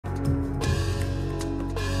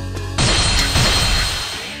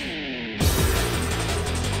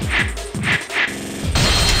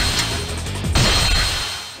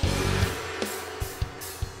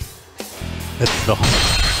됐어.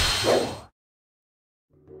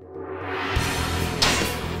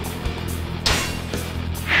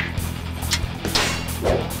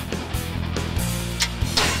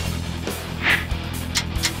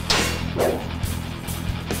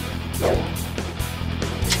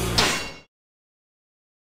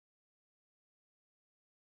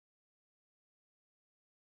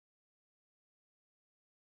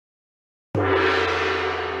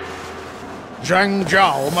 Zhang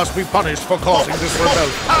Zhao must be punished for causing this rebellion.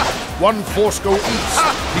 One force go east,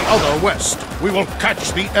 the other west. We will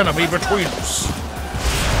catch the enemy between us.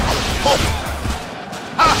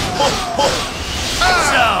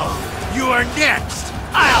 So, you are next.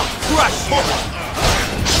 I'll crush you.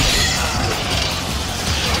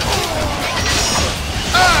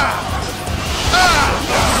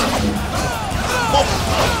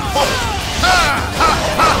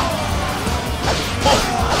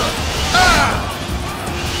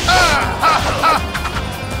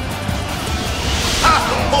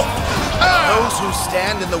 Those who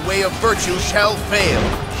stand in the way of virtue shall fail.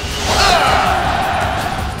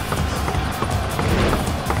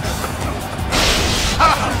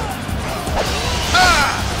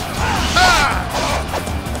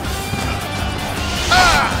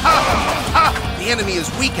 The enemy is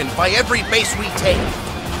weakened by every base we take.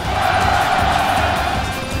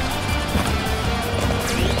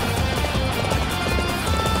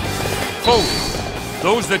 Foes!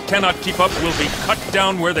 Those that cannot keep up will be cut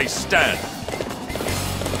down where they stand.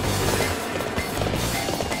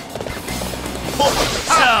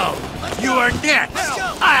 So, you are next.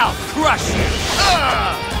 I'll crush you.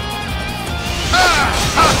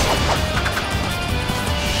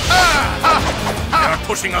 They are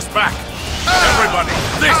pushing us back. Everybody,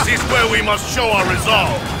 this is where we must show our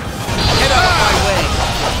resolve. Get out of my way.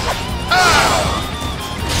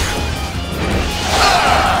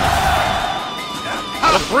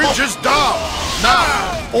 The bridge is down! Now,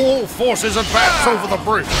 all forces advance over the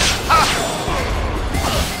bridge!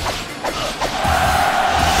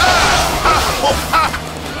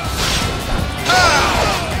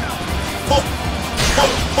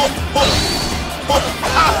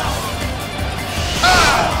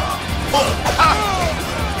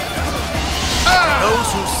 Those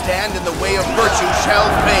who stand in the way of virtue shall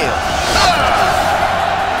fail.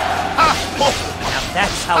 Now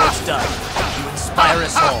that's how it's done. You inspire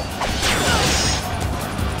us all.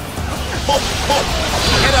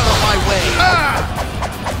 Get out of my way.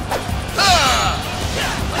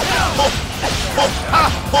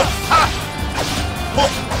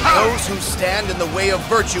 Those who stand in the way of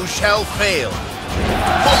virtue shall fail.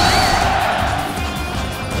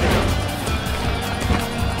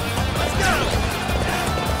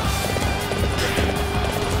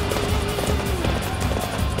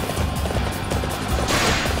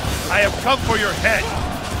 I have come for your head.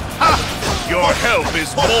 Your help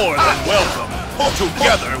is more than welcome.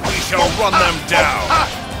 Together we shall run them down.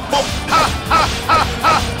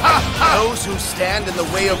 Those who stand in the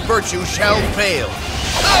way of virtue shall fail.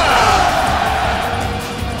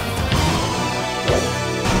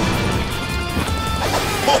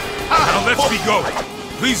 Now let's be going.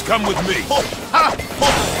 Please come with me.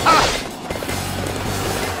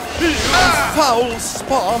 Foul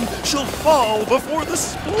spawn shall fall before the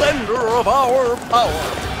splendor of our power.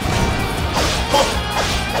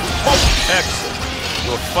 Excellent.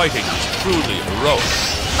 Your fighting is truly heroic.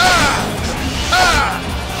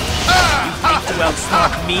 You think to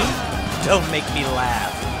outsmart me? Don't make me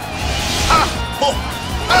laugh.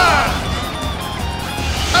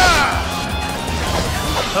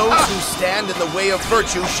 Those who stand in the way of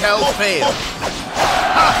virtue shall fail.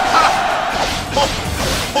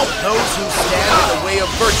 Those who stand in the way of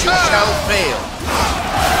virtue shall fail.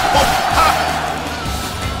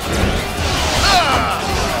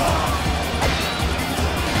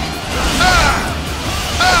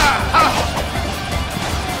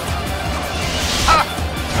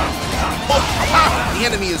 The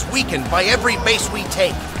enemy is weakened by every base we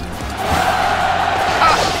take.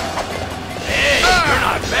 Hey, you're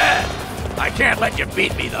not bad. I can't let you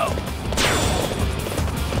beat me, though.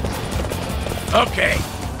 Okay,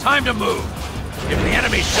 time to move. If the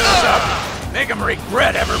enemy shows up, make him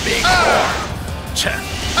regret ever being born.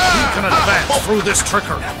 We can advance through this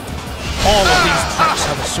trickery. All of these tricks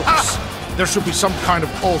have a source. There should be some kind of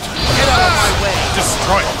altar. Get out of my way.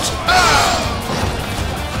 Destroy it.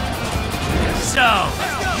 So,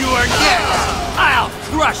 you are next. I'll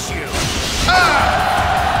crush you.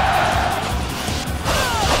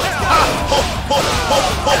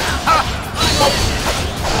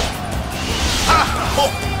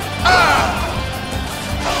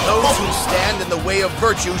 Those who stand in the way of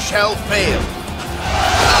virtue shall fail.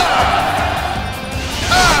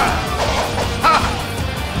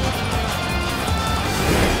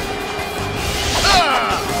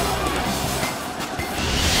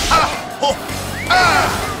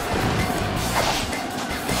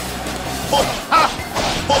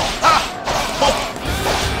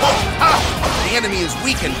 The enemy is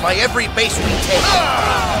weakened by every base we take.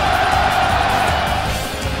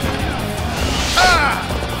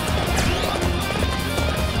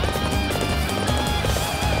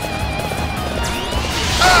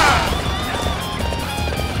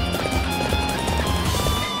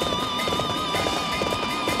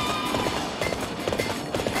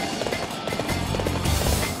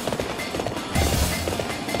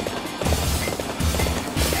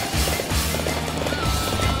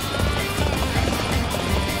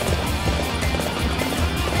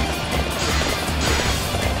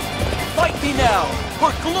 Fight me now,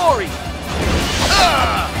 for glory!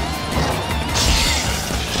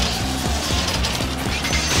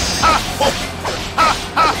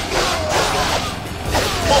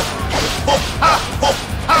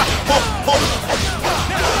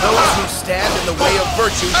 Those who stand in the way of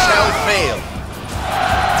virtue shall fail.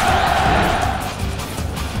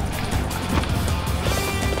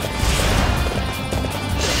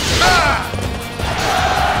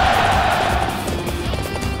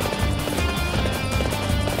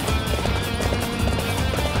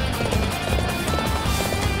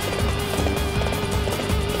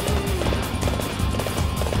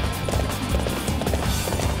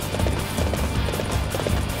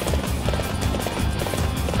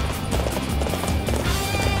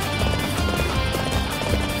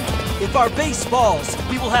 If our base falls,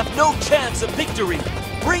 we will have no chance of victory.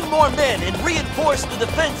 Bring more men and reinforce the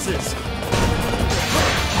defenses.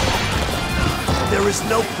 There is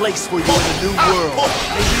no place for you in a new world.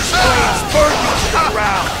 May these flames burn you to the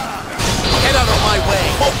ground. Get out of my way!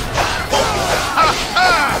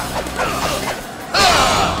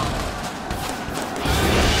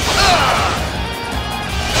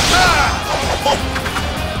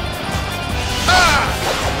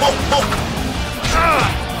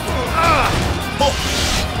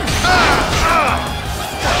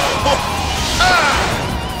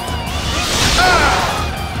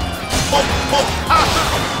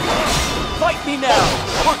 Fight me now,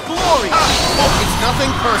 for glory! It's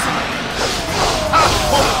nothing personal.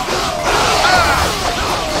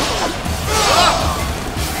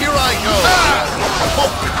 Here I go!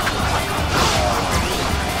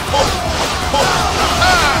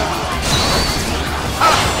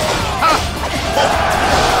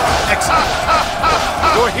 Excellent.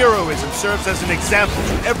 Your heroism serves as an example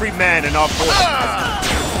to every man in our forces.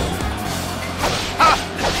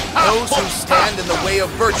 Those who stand in the way of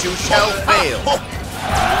virtue shall fail.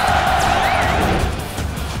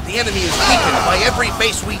 The enemy is weakened by every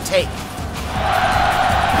base we take.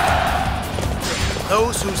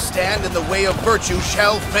 Those who stand in the way of virtue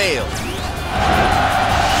shall fail.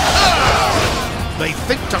 They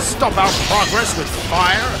think to stop our progress with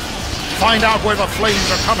fire? Find out where the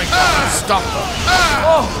flames are coming from and stop them.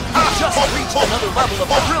 Oh, you just reached another level of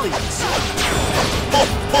brilliance.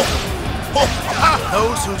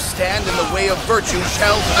 Those who stand in the way of virtue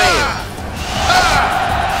shall fail.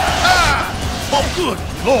 Good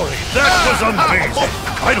glory, that was amazing.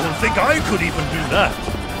 I don't think I could even do that.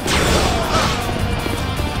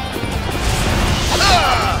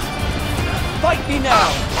 Fight me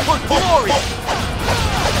now, for glory!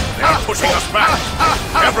 They're pushing us back.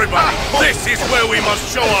 Everybody, this is where we must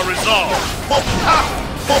show our resolve.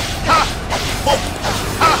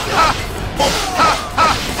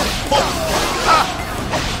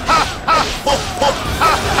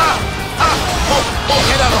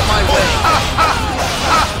 Get out of my way!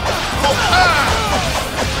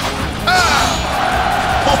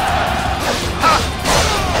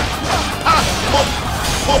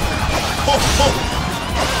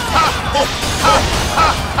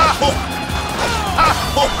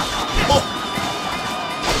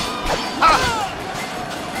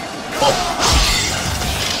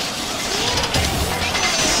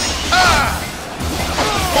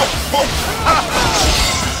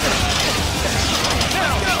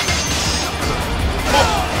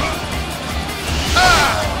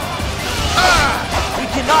 We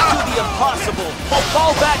cannot do the impossible.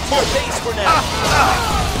 Fall back to your base for now.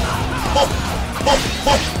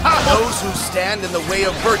 Those who stand in the way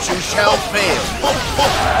of virtue shall fail.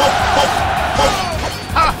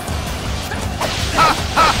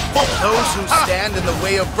 Those who stand in the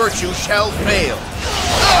way of virtue shall fail.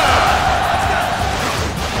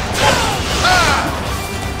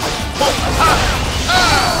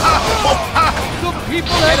 people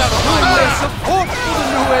have shown their support for the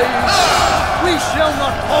New Age. We shall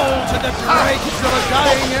not fall to the dregs of a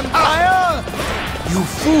dying empire. You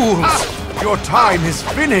fools! Your time is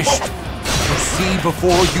finished! You see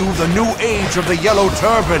before you the new age of the Yellow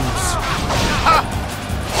Turbans!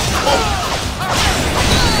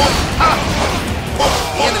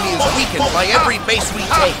 The enemy is weakened by every base we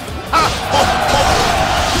take.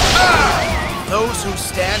 Those who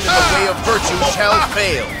stand in the way of virtue shall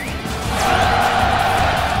fail.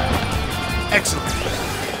 Excellent.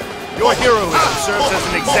 Your heroism serves as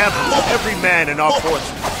an example to every man in our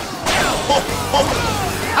forces.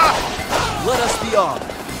 Let us be on.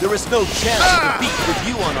 There is no chance of defeat with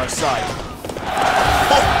you on our side.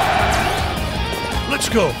 Let's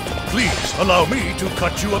go. Please allow me to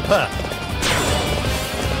cut you a path.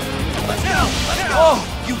 Oh,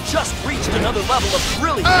 you just reached another level of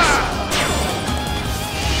brilliance.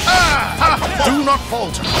 Do not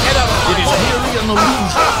falter. Get out of It is merely an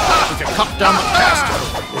illusion. If you cut down the caster,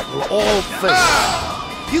 it will all fail.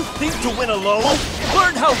 You think to win alone?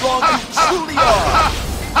 Learn how wrong you truly are.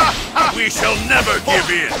 We shall never give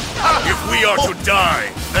in. If we are to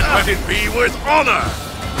die, then let it be with honor.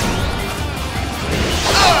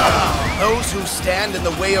 Those who stand in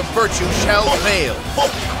the way of virtue shall fail.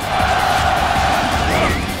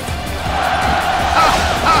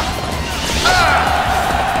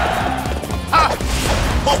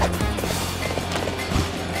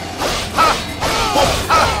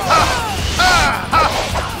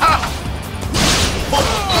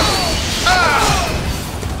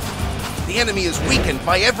 The enemy is weakened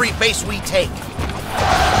by every base we take.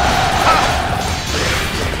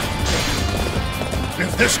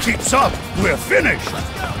 If this keeps up, we're finished.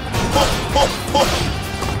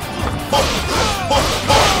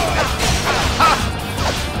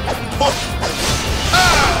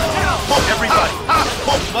 Everybody,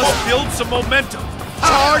 must build some momentum.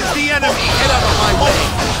 Charge the enemy. Get out of my way.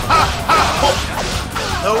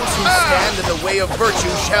 Those who stand in the way of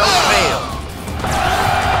virtue shall fail.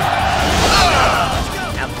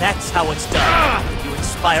 Now that's how it's done. You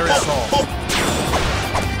inspire us all.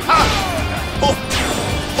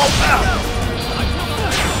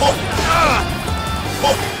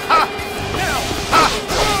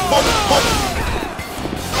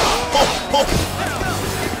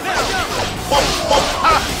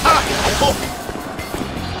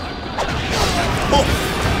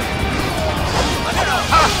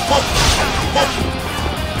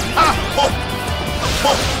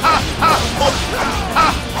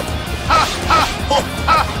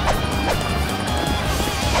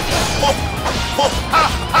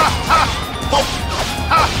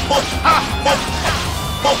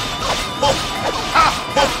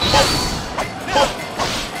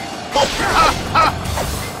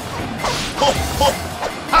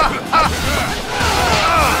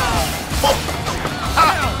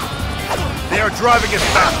 They are driving us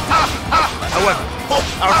back. However,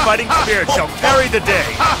 our fighting spirit shall carry the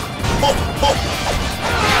day.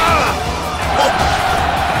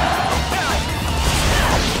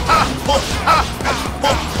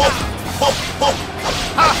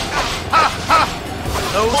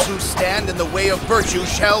 Those who stand in the way of virtue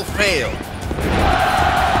shall fail.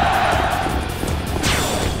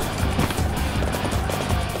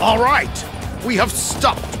 All right, we have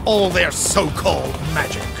stopped all their so-called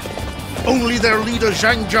magic. Only their leader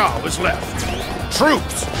Zhang Zhao is left.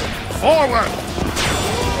 Troops, forward!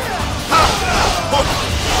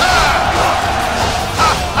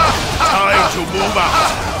 Time to move out.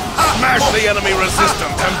 Smash the enemy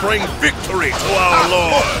resistance and bring victory to our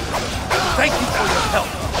lord. Thank you for your help.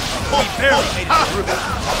 We barely made it through.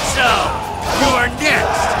 So, you are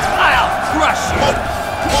next. I'll crush you.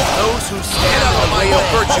 Those who stand in the way of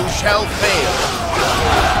virtue shall fail.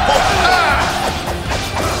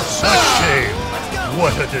 Such shame.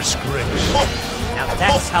 What a disgrace. Now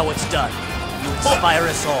that's how it's done. You inspire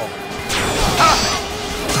us all.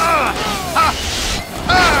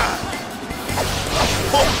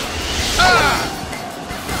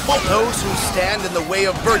 Those who stand in the way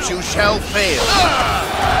of virtue shall fail.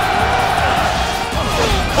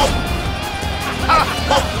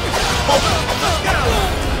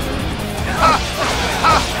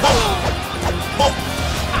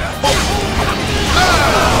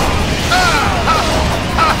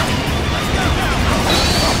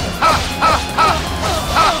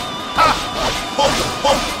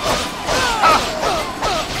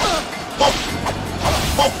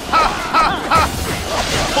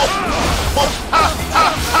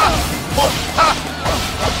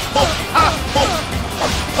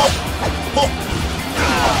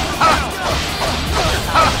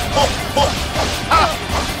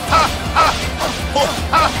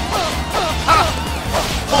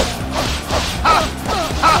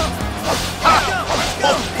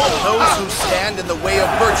 the way of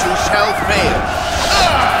virtue shall fail.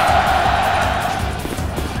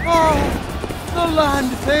 Oh, the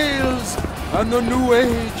land fails, and the new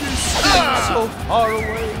age is still so far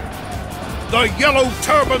away. The Yellow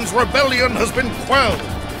Turban's rebellion has been quelled.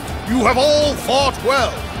 You have all fought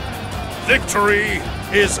well. Victory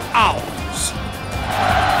is ours.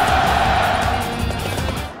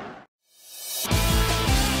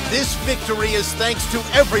 This victory is thanks to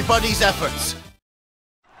everybody's efforts.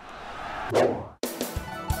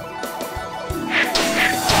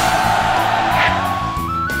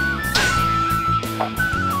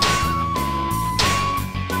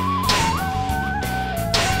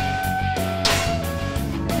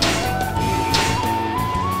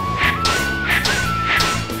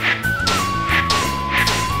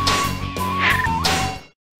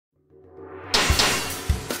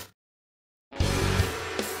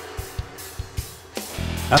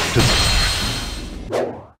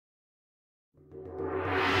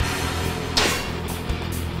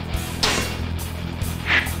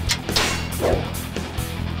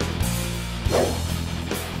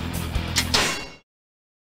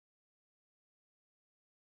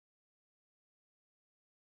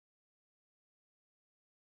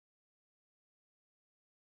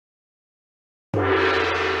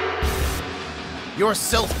 Your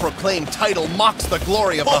self-proclaimed title mocks the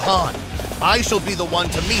glory of the Han. I shall be the one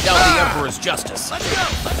to mete out the Emperor's justice. Let's go!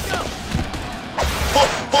 Let's go!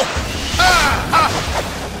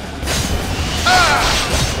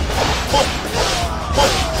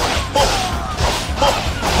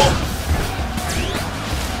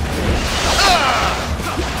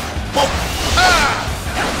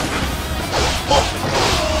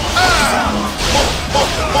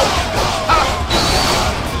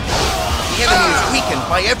 The enemy is weakened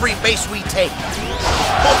by every base we take.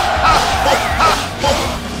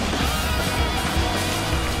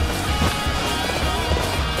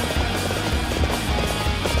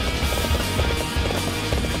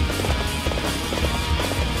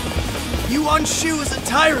 Yuan Shu is a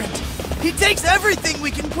tyrant. He takes everything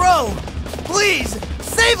we can grow. Please,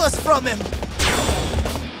 save us from him.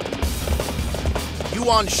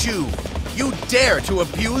 Yuan Shu, you dare to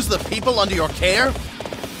abuse the people under your care?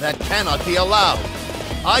 That cannot be allowed.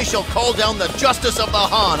 I shall call down the justice of the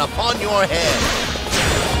Han upon your head.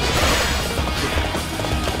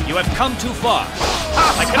 You have come too far.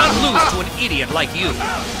 I cannot lose to an idiot like you.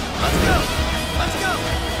 Let's go! Let's go!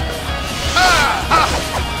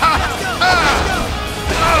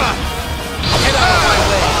 Get out of my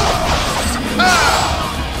way!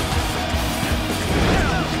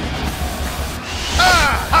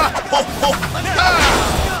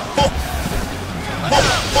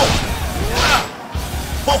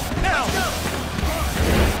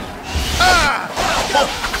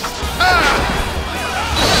 Get out of my way!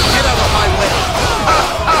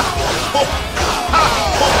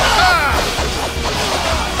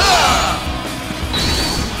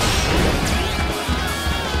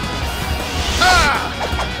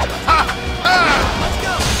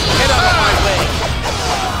 Get out of my way!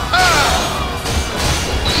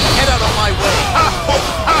 Get out of my way!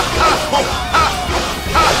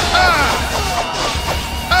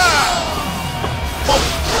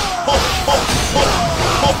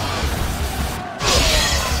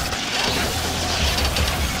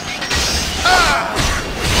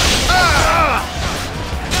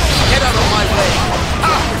 Get out of my way!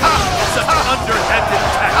 Such an underhanded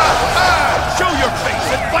attack! Show your face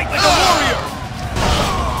and fight like a warrior!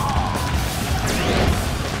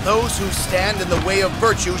 Those who stand in the way of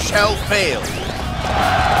virtue shall fail.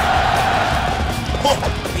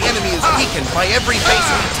 The enemy is weakened by every base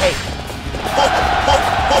we take.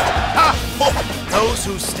 Those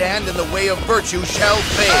who stand in the way of virtue shall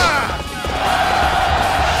fail.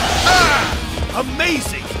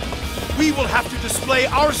 Amazing! We will have to display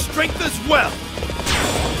our strength as well!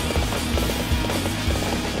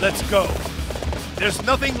 Let's go. There's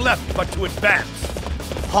nothing left but to advance.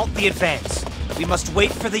 Halt the advance. We must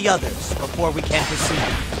wait for the others before we can proceed.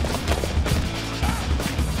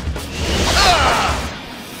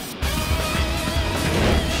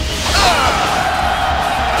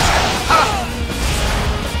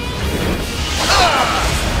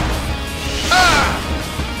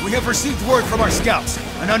 We have received word from our scouts.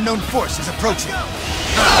 An unknown force is approaching.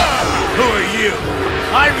 Who are you?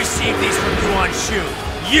 I received these from Yuan Shu.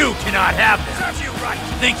 You cannot have them. Serves you right.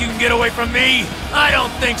 Think you can get away from me? I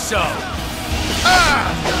don't think so.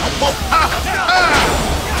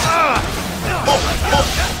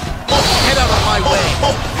 Get out of my way!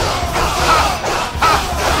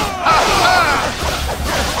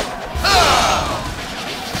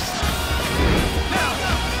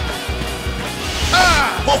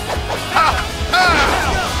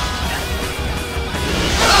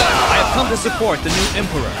 support the new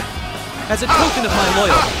Emperor. As a token of my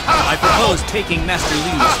loyalty, I propose taking Master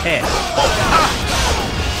Liu's head.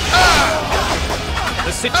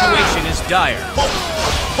 The situation is dire.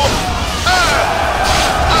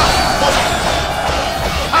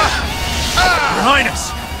 Your Highness,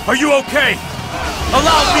 are you okay?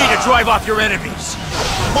 Allow me to drive off your enemies.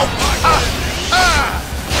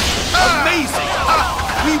 Amazing!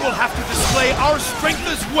 We will have to display our strength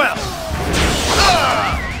as well.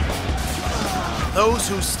 Those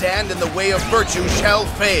who stand in the way of virtue shall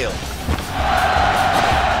fail.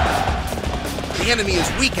 The enemy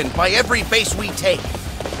is weakened by every base we take.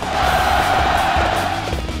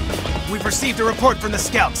 We've received a report from the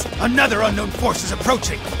scouts. Another unknown force is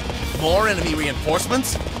approaching. More enemy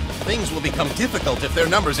reinforcements? Things will become difficult if their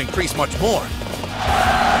numbers increase much more.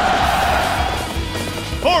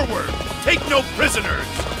 Forward! Take no prisoners!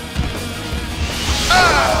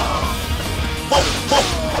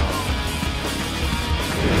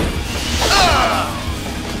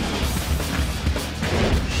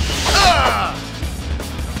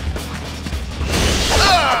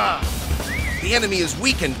 The enemy is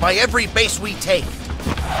weakened by every base we take.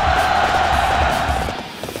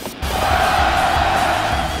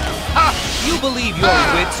 You believe your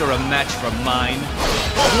wits are a match for mine?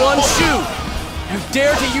 Yuan Shu! You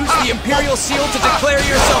dare to use the Imperial Seal to declare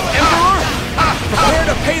yourself Emperor? Prepare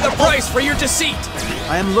to pay the price for your deceit!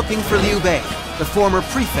 I am looking for Liu Bei, the former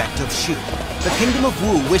prefect of Shu. The Kingdom of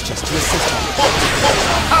Wu wishes to assist him.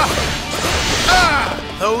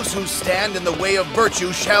 Those who stand in the way of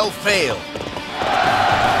virtue shall fail.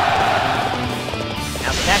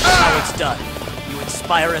 Now that's how it's done. You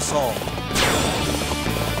inspire us all.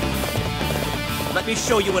 Let me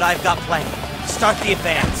show you what I've got planned. Start the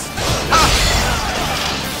advance.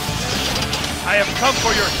 I have come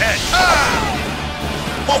for your head.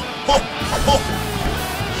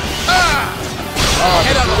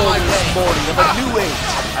 Head out of my way. Morning of a new age,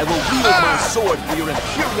 I will wield my sword for your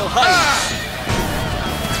Imperial Highness.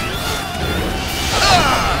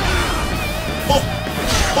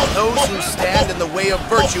 Those who stand in the way of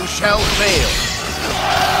virtue shall fail.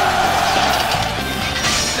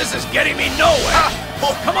 This is getting me nowhere.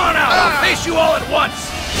 Come on out, I'll face you all at once.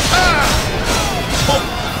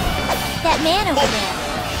 That man over there.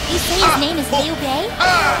 You say his name is Liu Bei?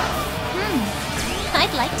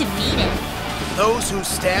 I'd like to meet him. Those who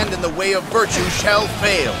stand in the way of virtue shall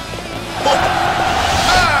fail.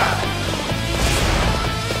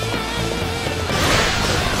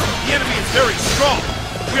 The enemy is very strong.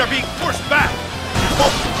 We are being forced back.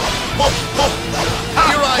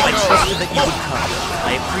 Here I I go. trusted that you would come.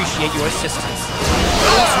 I appreciate your assistance.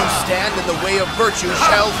 Those who stand in the way of virtue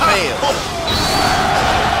shall fail.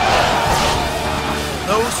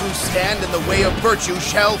 Those who stand in the way of virtue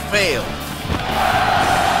shall fail.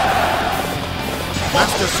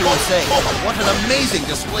 Master Sensei, what an amazing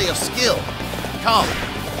display of skill. Come,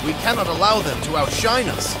 we cannot allow them to outshine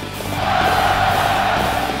us.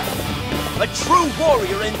 A true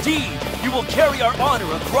warrior indeed! You will carry our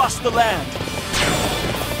honor across the land.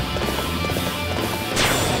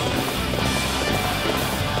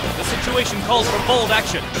 The situation calls for bold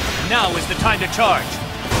action. Now is the time to charge.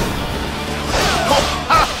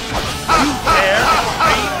 You dare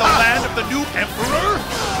invade the land of the new Emperor?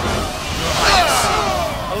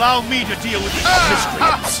 Allow me to deal with these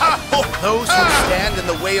miscreants. Those who stand in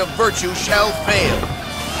the way of virtue shall fail.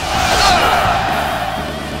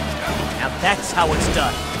 Now that's how it's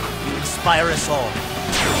done. You inspire us all.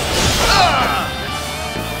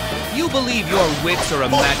 You believe your wits are a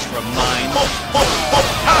match for mine?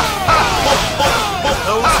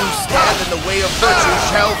 Those who stand in the way of virtue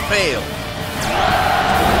shall fail.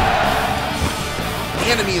 The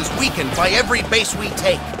enemy is weakened by every base we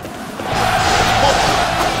take.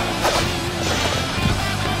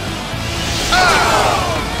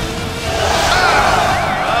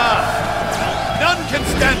 None can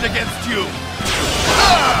stand against you.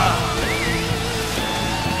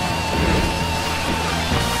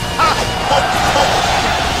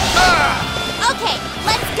 Okay,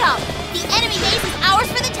 let's go. The enemy base is ours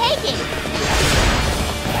for the taking.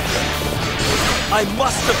 I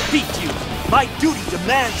must defeat you. My duty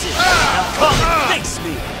demands it. Now come and face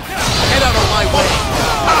me. Get out of my way.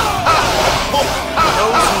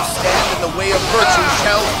 Those who stand in the way of virtue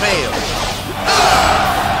shall fail.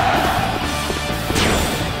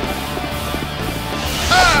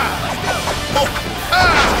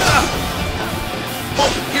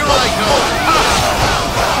 Here I go.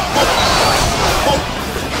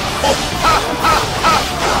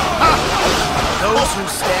 Those who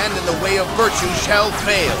stand in the way of virtue shall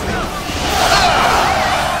fail.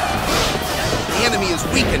 The The enemy is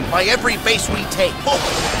weakened by every base we take.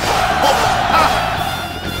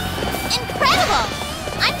 Incredible!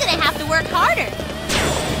 I'm gonna have to work harder.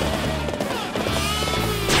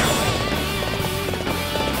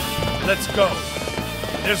 Let's go.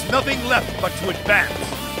 There's nothing left but to advance.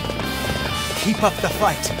 Keep up the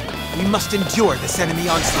fight. We must endure this enemy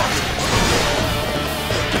onslaught.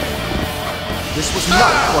 This was not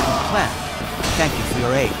according to plan. Thank you for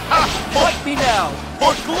your aid. Fight me now,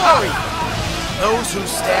 for glory! Those who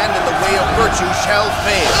stand in the way of virtue shall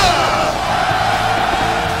fail.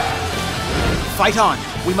 Fight on.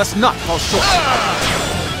 We must not fall short.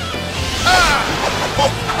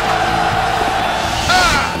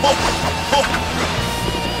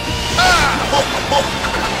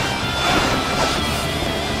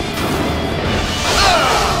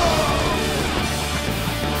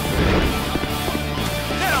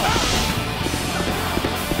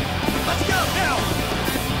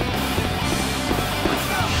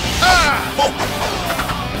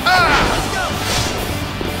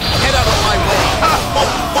 Get out of my way!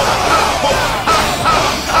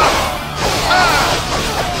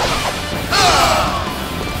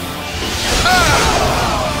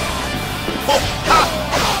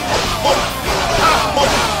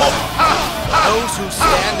 Those who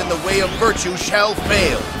stand in the way of virtue shall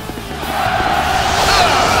fail.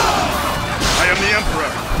 I am the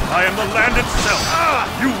Emperor. I am the land itself.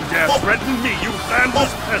 You dare threaten me, you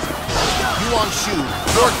landless peasant. Yuan Shu,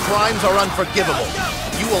 your crimes are unforgivable.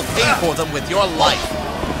 You will pay for them with your life.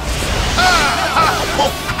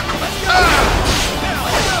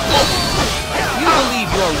 You believe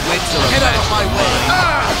your wits are a Get out of match my for way!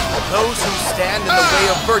 mine. Those who stand in the way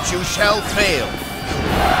of virtue shall fail.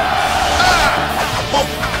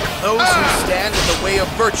 Those who stand in the way of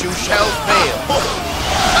virtue shall fail.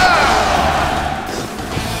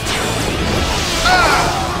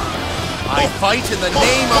 I fight in the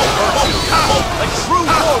name of virtue. A true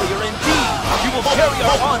warrior indeed! You will carry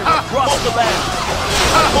our honor across the land!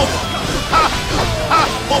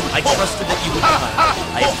 I trusted that you would come.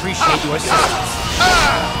 I appreciate your assistance.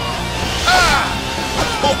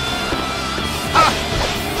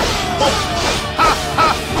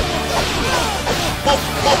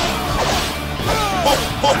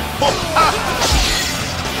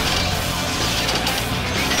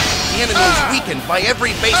 The enemy is weakened by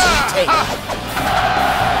every base we take.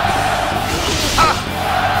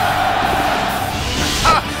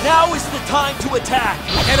 Now is the time to attack!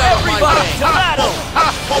 Get out of my Everybody way. to battle!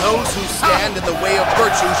 Those who stand in the way of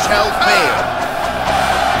virtue shall fail.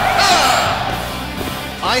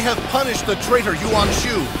 I have punished the traitor Yuan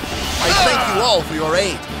Shu. I thank you all for your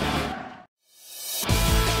aid.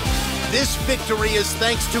 This victory is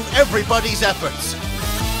thanks to everybody's efforts.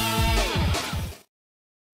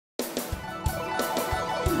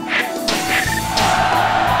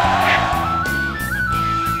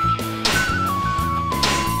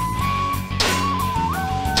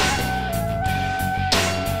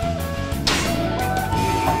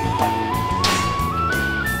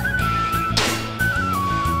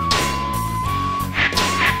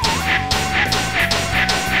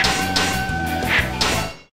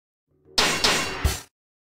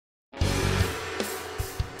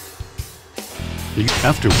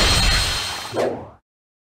 Afterwards.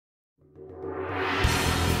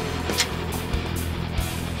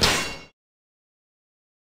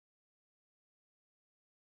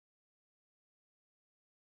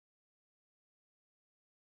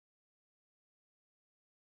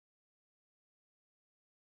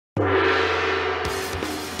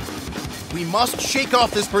 We must shake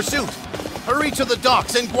off this pursuit. Hurry to the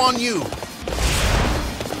docks in Guan Yu.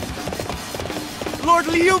 Lord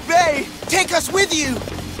Liu Bei, take us with you!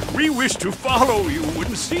 We wish to follow you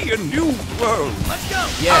and see a new world. Let's go!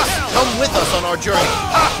 Yes, come with us on our journey.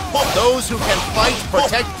 Those who can fight,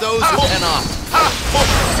 protect those who cannot.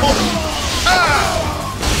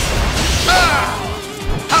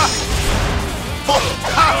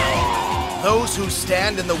 Those who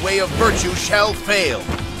stand in the way of virtue shall fail.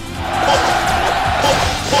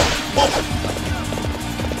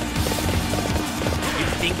 You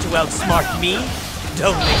think to outsmart me?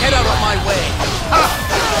 Don't Get out of my way!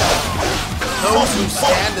 Those who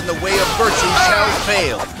stand in the way of virtue shall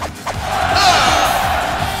fail.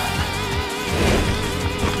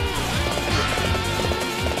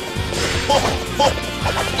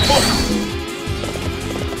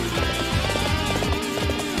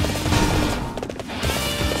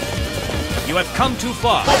 You have come too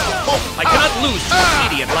far. I cannot lose to an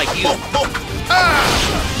idiot like you.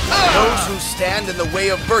 Those who stand in the way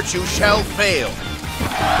of virtue shall fail.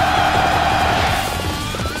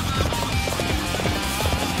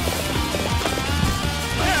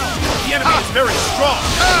 The enemy is very strong.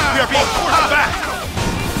 We are being forced back.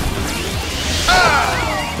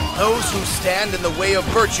 Those who stand in the way of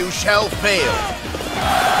virtue shall fail.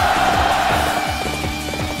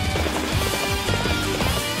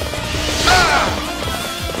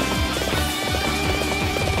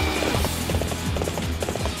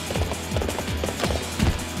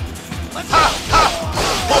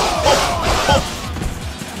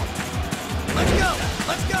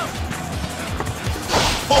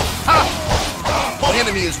 The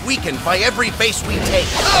enemy is weakened by every base we take.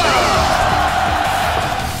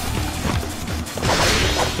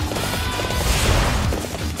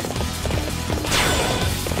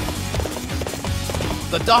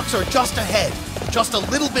 The docks are just ahead, just a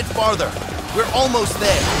little bit farther. We're almost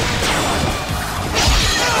there.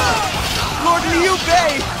 Lord Liu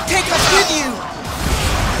Bei, take us with you!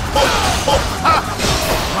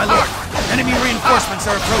 My lord, enemy reinforcements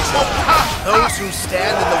are approaching. Those who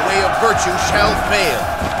stand in the way of virtue shall fail.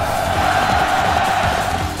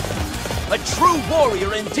 A true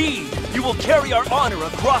warrior indeed! You will carry our honor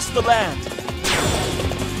across the land.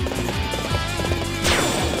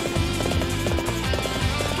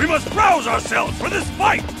 We must rouse ourselves for this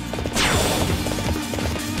fight!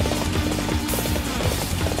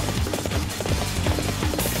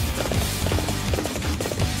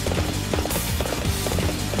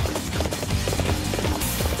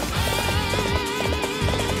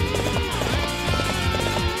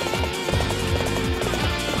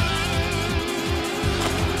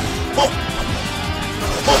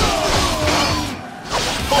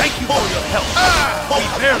 Thank you for your help. We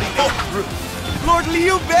barely made it through. Lord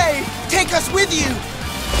Liu Bei, take us with you!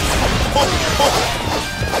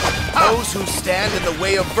 Those who stand in the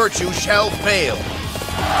way of virtue shall fail.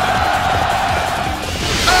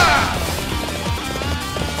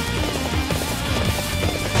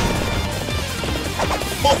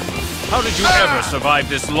 How did you ever survive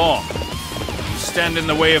this long? You stand in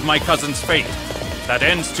the way of my cousin's fate. That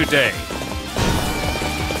ends today.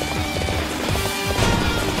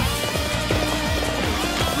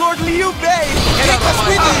 Lord Liu Bei, take us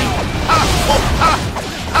with you!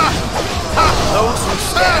 Those who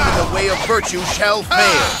stand in the way of virtue shall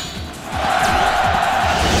fail.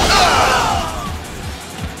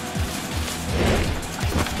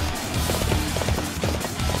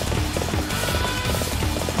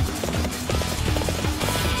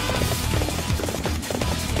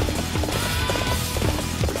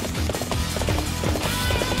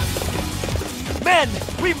 Men,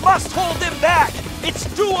 we must hold them back! It's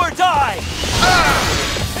do or die!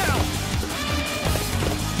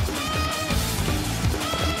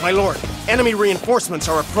 My lord, enemy reinforcements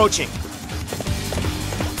are approaching.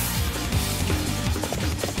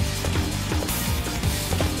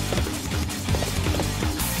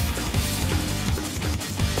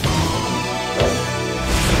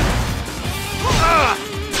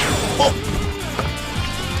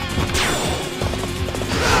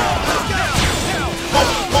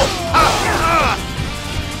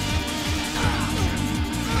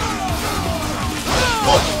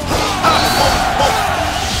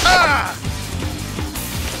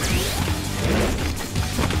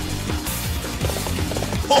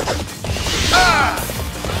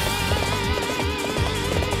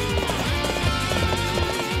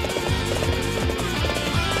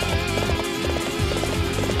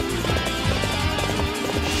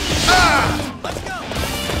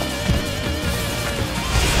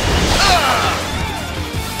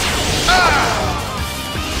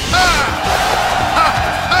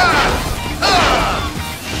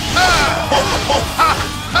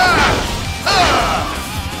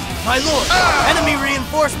 My lord, enemy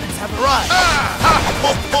reinforcements have arrived.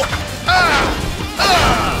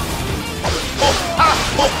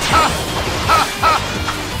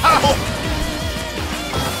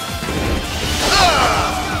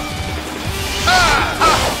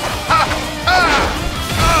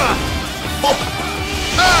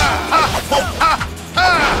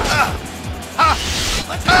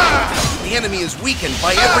 The enemy is weakened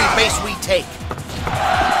by every base we take.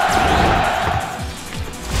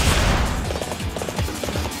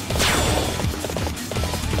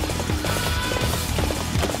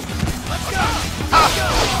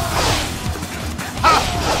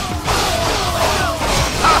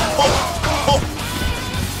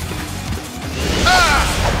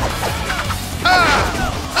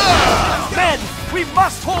 Men, we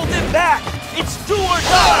must hold them back! It's do or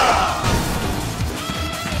die!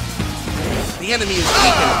 The enemy is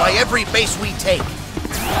weakened by every base we take.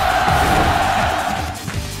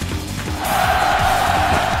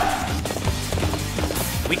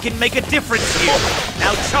 We can make a difference here.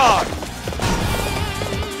 Now charge!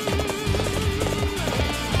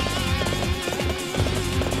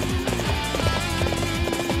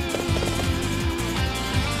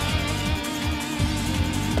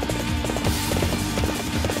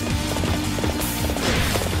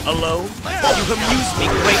 Hello? You amuse me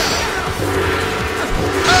greatly.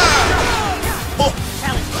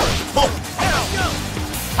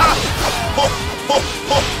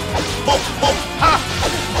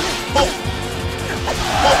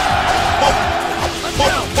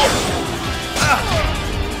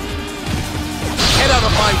 Get out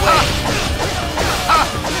of my way!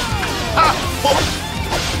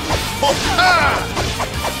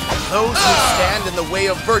 Those who stand in the way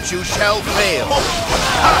of virtue shall fail.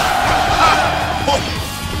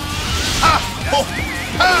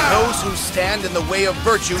 Those who stand in the way of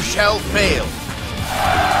virtue shall fail.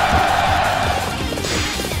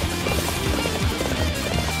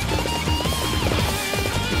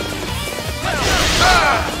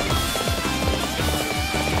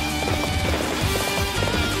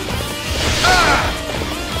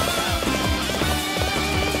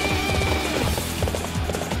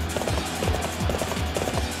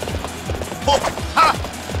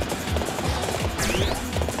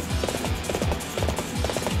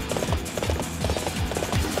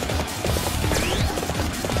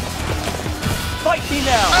 Fight me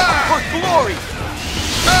now, for glory!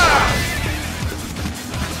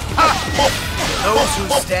 Those who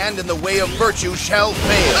stand in the way of virtue shall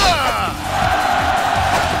fail.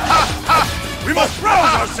 We must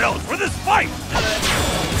rouse ourselves for this fight!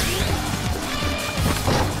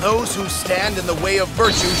 Those who stand in the way of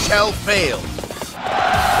virtue shall fail.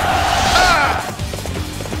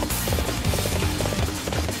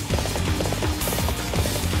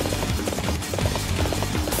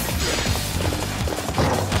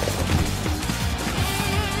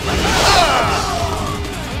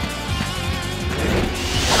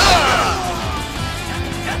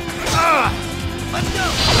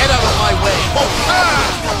 Get out of my way!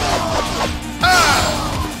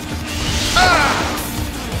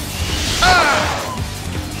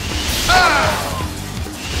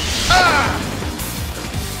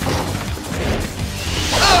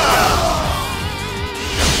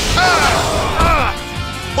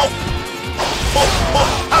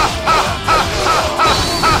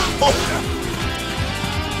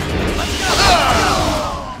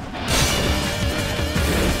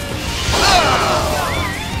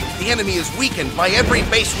 The enemy is weakened by every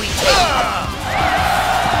base we take.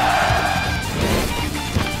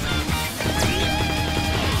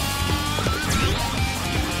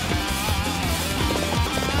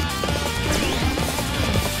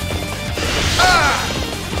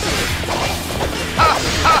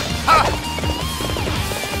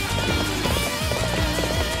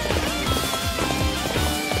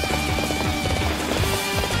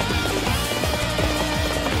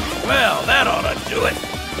 Well, that ought to do it.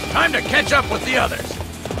 Time to catch up with the others.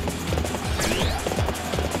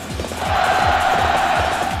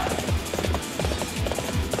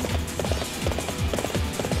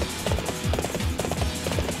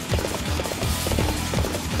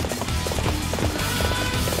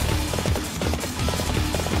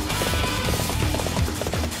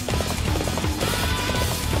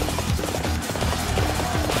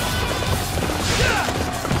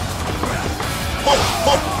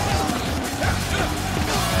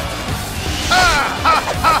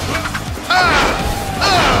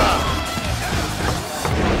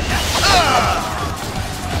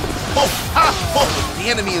 The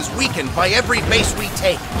enemy is weakened by every base we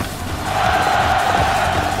take.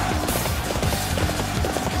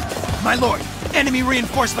 My lord, enemy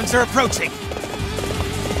reinforcements are approaching.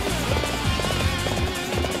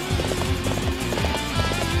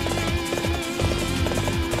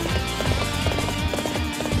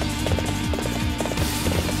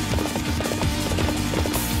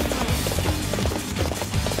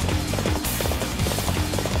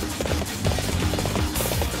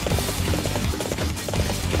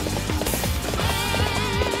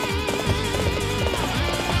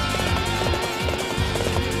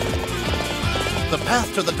 The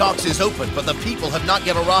path to the docks is open, but the people have not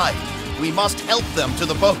yet arrived. We must help them to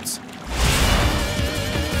the boats.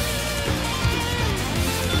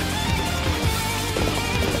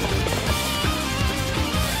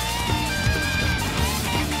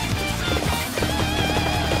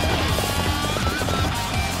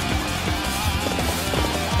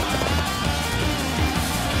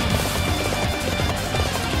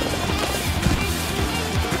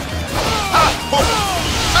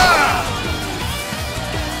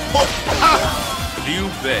 Liu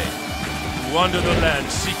Bei, you wander the land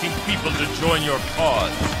seeking people to join your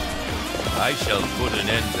cause. I shall put an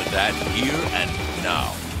end to that here and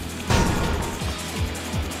now.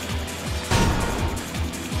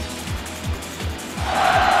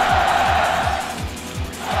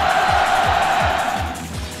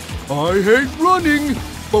 I hate running,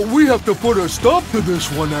 But we have to put a stop to this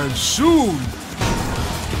one, and soon.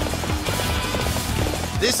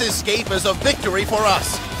 This escape is a victory for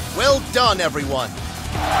us. Well done, everyone.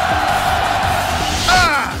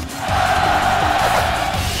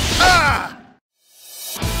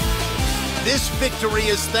 This victory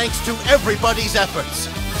is thanks to everybody's efforts.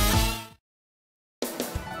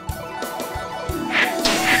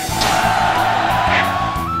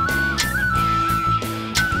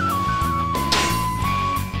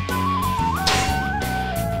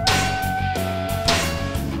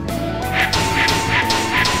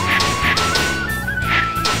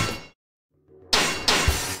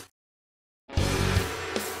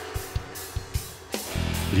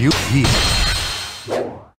 You here.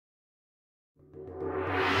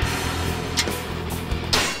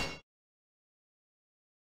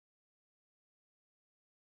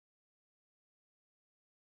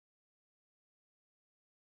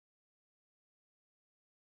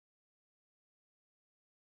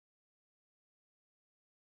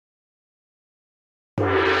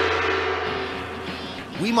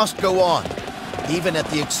 We must go on, even at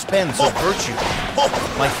the expense of virtue.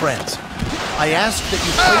 My friends, I ask that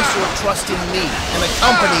you place your trust in me and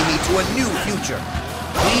accompany me to a new future.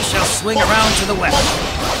 We shall swing around to the west.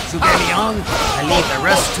 Zhuge-Liang, I leave the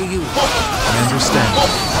rest to you. I understand.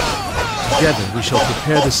 Together we shall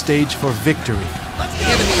prepare the stage for victory. The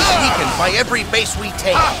enemy is weakened by every base we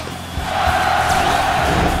take.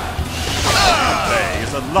 He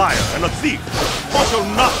is a liar and a thief. We shall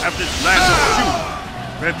not have this land eschewed.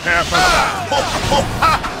 Prepare for battle.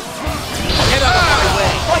 Get out of my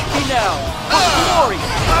way! Fight me now! For glory!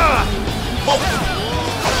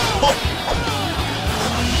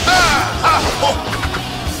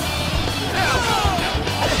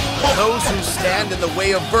 Those who stand in the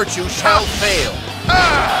way of virtue shall fail.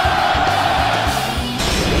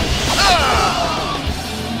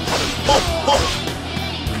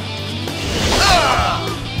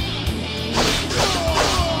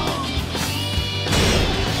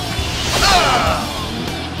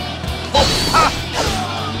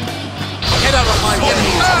 Get out of my way! The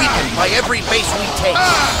enemy is weakened by every base we take.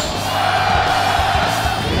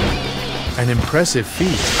 An impressive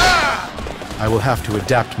feat. I will have to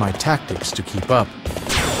adapt my tactics to keep up.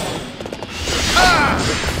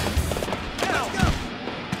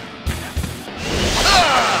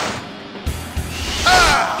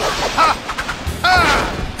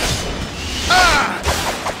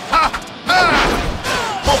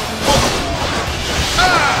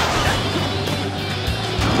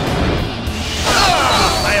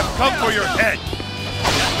 I have come for your head.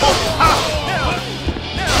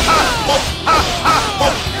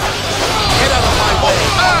 Get out of my way!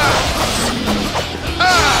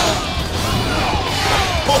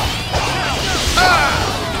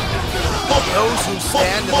 Those who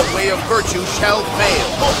stand in the way of virtue shall fail.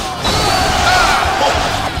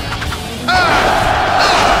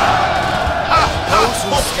 Those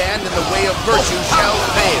who stand in the way of virtue shall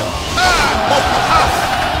fail.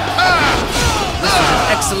 This is an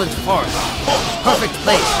excellent forest. Perfect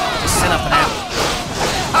place to set up an ambush.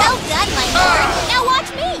 Well done, my lord. Now watch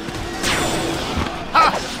me.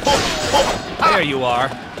 There you are.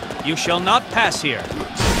 You shall not pass here.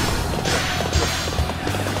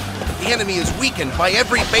 The enemy is weakened by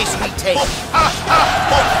every base we take. Those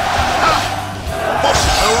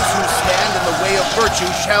who stand in the way of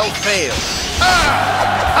virtue shall fail.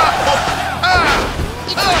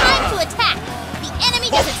 It's time to attack. The enemy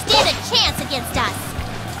doesn't stand a chance against us.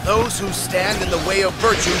 Those who stand in the way of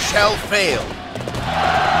virtue shall fail.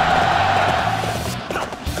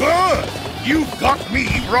 Good! You got me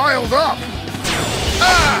riled up!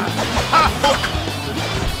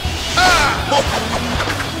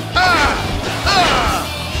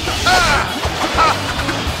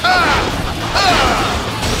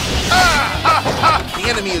 The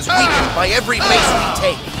enemy is weakened by every base we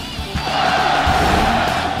take.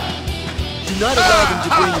 Do not allow them to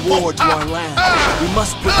bring war to our land. We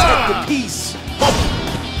must protect the peace.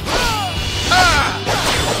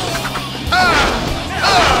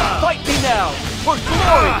 Fight me now, for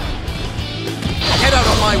glory! Get out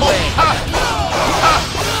of my way!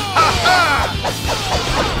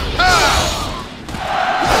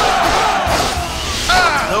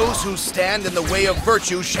 Those who stand in the way of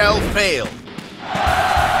virtue shall fail.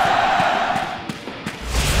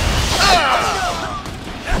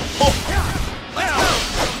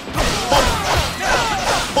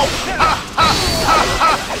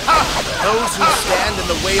 Those who stand in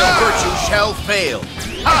the way of virtue shall fail.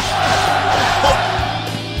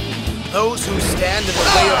 Those who stand in the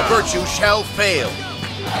way of virtue shall fail.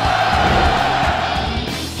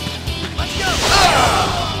 Let's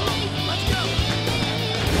go!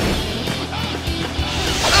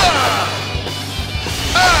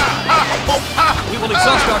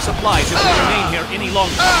 supplies if we remain here any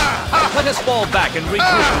longer. Let us fall back and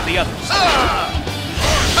regroup with the others.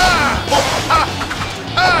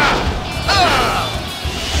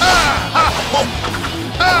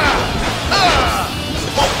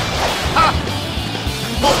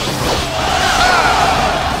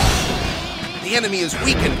 The enemy is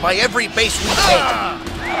weakened by every base we take.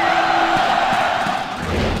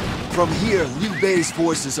 From here, Liu Bei's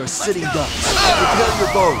forces are sitting ducks. Prepare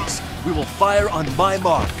your bows. We will fire on my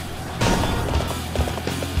mark.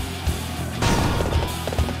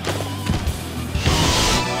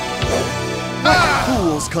 What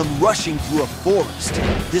fools come rushing through a forest?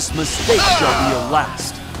 This mistake shall be your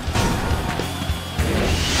last.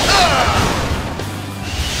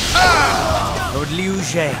 Lord Liu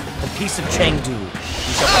Jie, the peace of Chengdu. We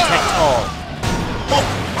shall protect all.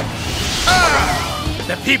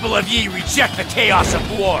 The people of Yi reject the chaos of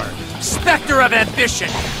war. Spectre of ambition,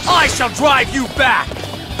 I shall drive you back!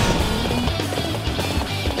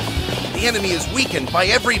 The enemy is weakened by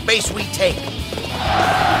every base we take.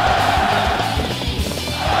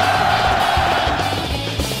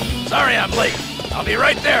 Sorry I'm late. I'll be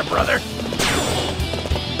right there, brother.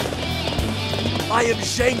 I am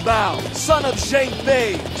Zhang Bao, son of Zhang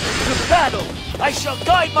Bei. To battle! I shall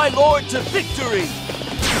guide my lord to victory!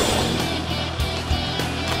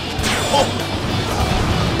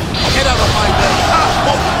 Get out of my way!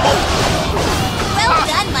 Well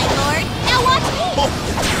done, my lord. Now watch me.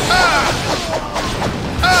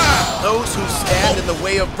 Those who stand in the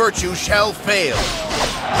way of virtue shall fail.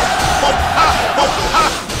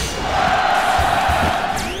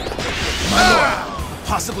 My lord, a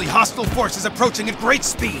possibly hostile force is approaching at great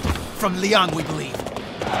speed. From Liang, we believe.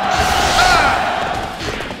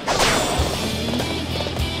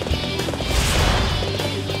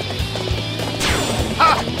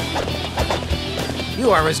 You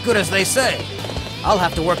are as good as they say. I'll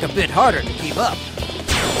have to work a bit harder to keep up.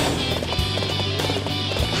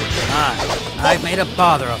 I've made a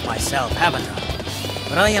bother of myself, haven't I?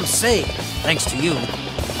 But I am saved, thanks to you.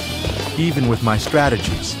 Even with my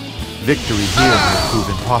strategies, victory here may prove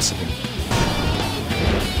impossible.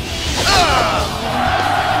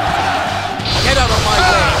 Get out of my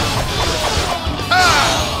way!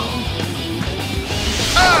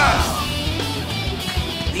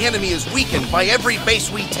 The enemy is weakened by every base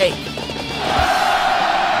we take.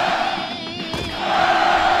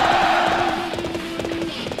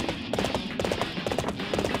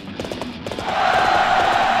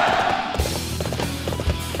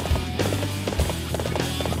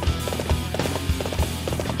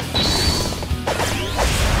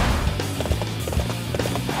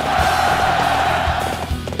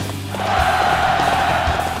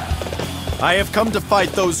 I have come to fight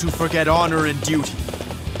those who forget honor and duty.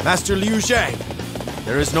 Master Liu Zhang,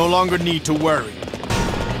 there is no longer need to worry.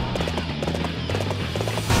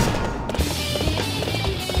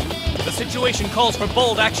 The situation calls for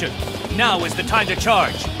bold action. Now is the time to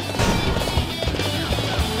charge.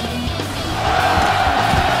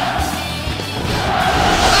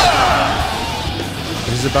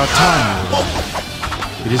 It is about time, my lord.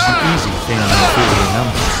 It isn't easy feigning inferior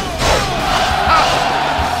numbers.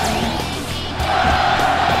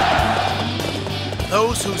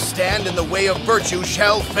 Those who stand in the way of virtue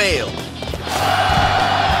shall fail. You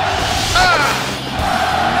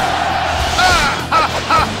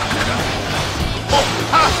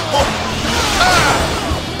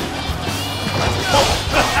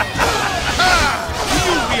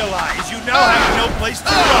realize you now have no place to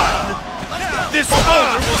run? This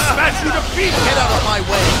boulder will smash you to pieces! Get out of my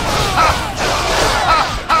way!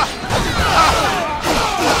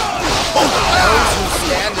 Those who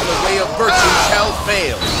stand in the way of virtue shall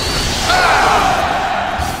fail.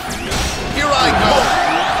 Here I go!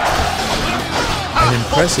 An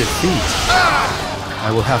impressive feat.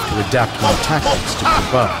 I will have to adapt my tactics to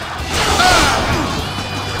keep up.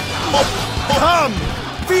 Come!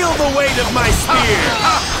 Feel the weight of my spear!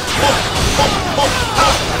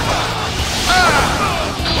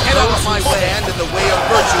 Get out of my way! Stand in the way of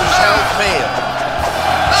virtue shall fail.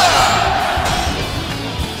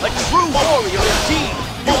 A true warrior indeed!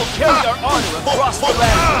 You will carry our honor across the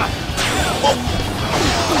land!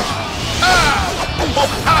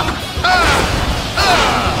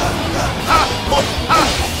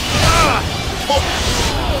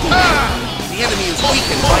 The enemy is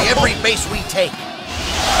weakened by every base we take.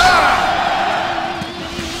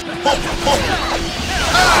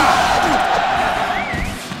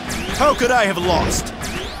 How could I have lost?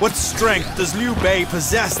 What strength does Liu Bei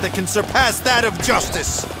possess that can surpass that of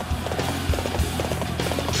justice?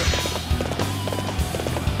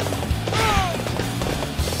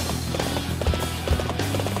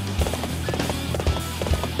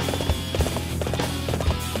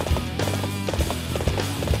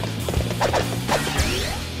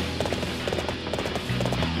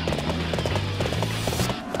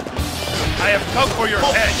 come for your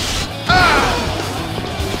head!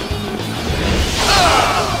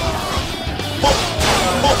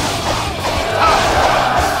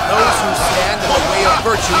 Those who stand in the way of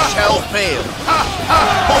virtue shall fail.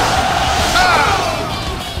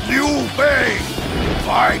 Liu Bei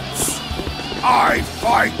fights. I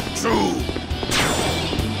fight too.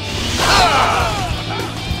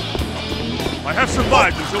 I have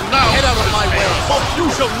survived until now. Get out of my way. You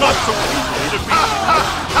shall not so easily defeat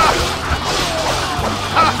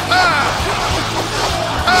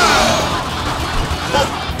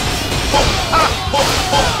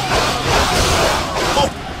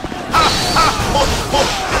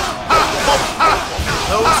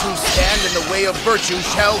Those who stand in the way of virtue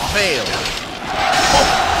shall fail.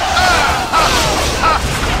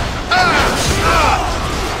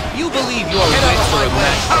 You believe your wits are a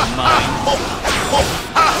match for mine?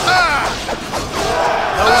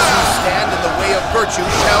 Those who stand in the way of virtue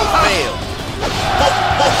shall fail.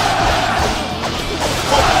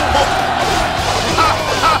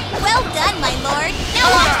 Well done, my lord. Now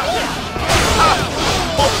watch me.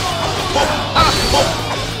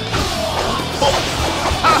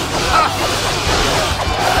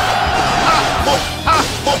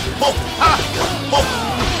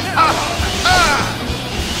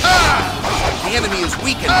 The enemy is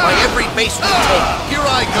weakened by every base we take. Here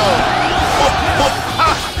I go.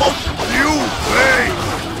 Liu Bei,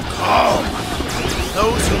 come.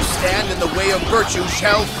 Those who stand in the way of virtue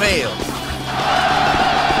shall fail.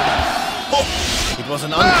 It was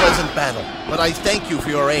an unpleasant battle, but I thank you for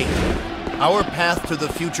your aid. Our path to the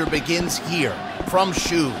future begins here, from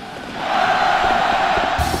Shu.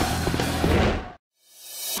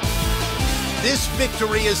 This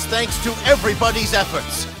victory is thanks to everybody's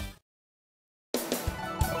efforts.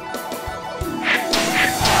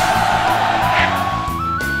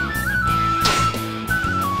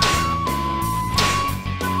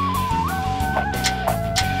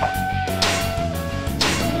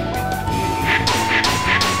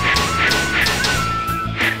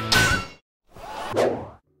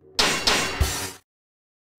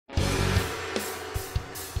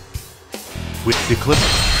 With the clip.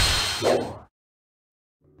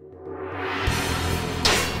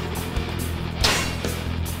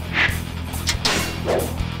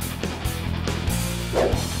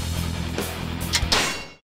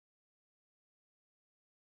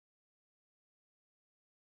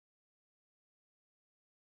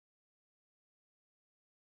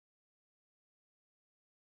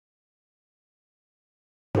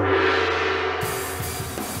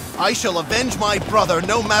 I shall avenge my brother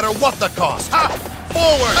no matter what the cost.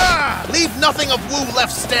 Forward! Leave nothing of Wu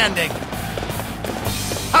left standing.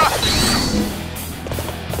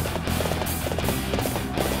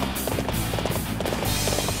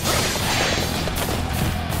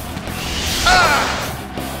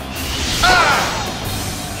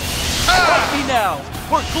 Fight me now,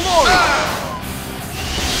 for glory!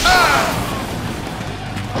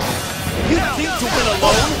 You think to win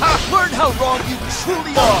alone? Learn how wrong you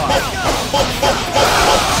truly are!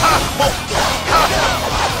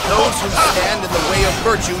 Those who stand in the way of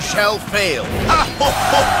virtue shall fail.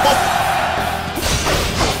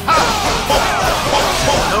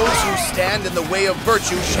 Those who stand in the way of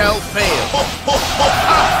virtue shall fail.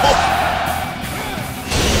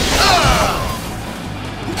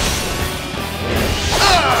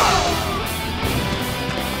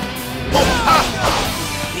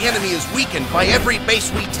 The enemy is weakened by every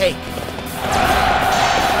base we take.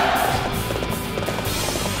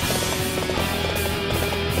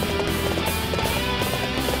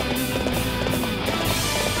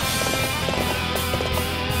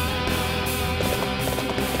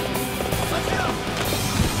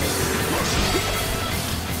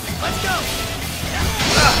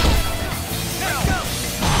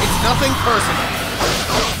 It's nothing personal.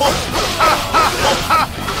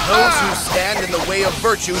 Those who stand in the way of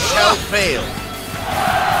virtue shall fail.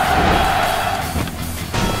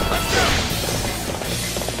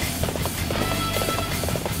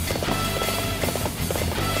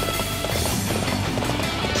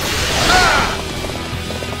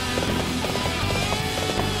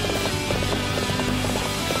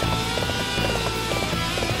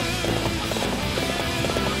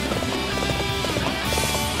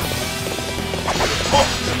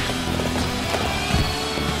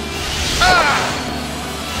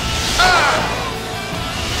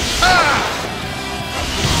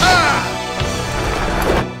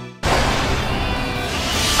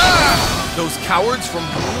 Those cowards from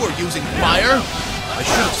Wu are using fire? I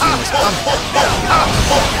should have seen this coming.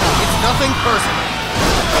 It's nothing personal.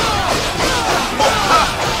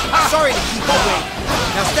 Sorry to keep you waiting.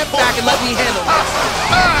 Now Step back and let me handle this.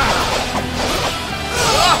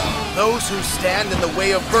 Those who stand in the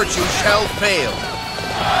way of virtue shall fail.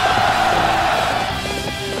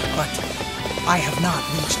 But I have not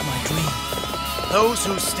reached my dream. Those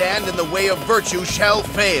who stand in the way of virtue shall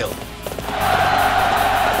fail.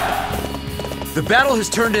 The battle has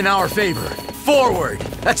turned in our favor. Forward!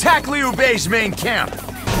 Attack Liu Bei's main camp!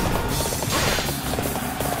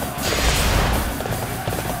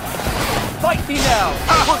 Fight me now,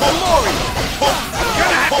 for glory! You're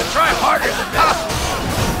gonna have to try harder than this!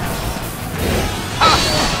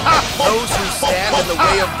 Those who stand in the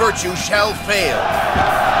way of virtue shall fail.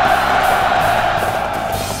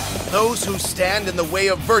 Those who stand in the way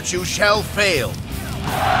of virtue shall fail.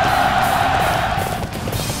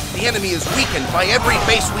 The enemy is weakened by every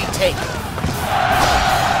base we take.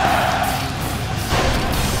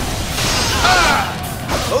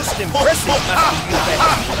 Most impressive, Master Liu Bei.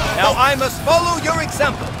 Now I must follow your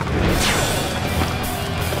example.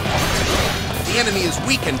 The enemy is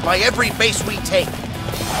weakened by every base we take.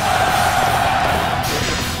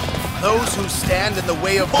 Those who stand in the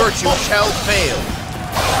way of virtue shall fail.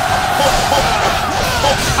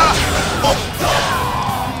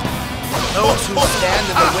 Those who stand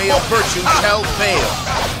in the way of virtue shall fail.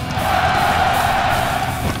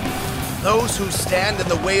 Those who stand in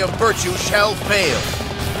the way of virtue shall fail.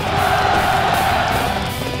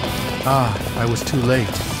 Ah, I was too late.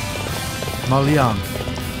 Ma Liang,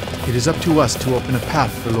 it is up to us to open a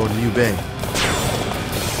path for Lord Liu Bei.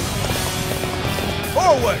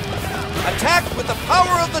 Forward! Attack with the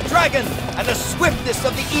power of the dragon and the swiftness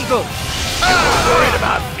of the eagle! Worried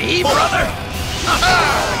about me, brother?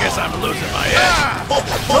 I guess I'm losing my edge.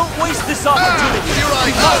 Don't waste this opportunity!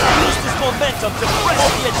 We must use this momentum to press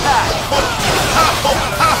the attack!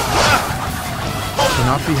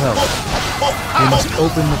 Cannot be helped. We must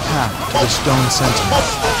open the path to the stone sentinels.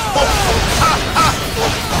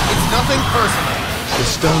 It's nothing personal. The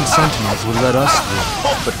stone sentinels will let us through,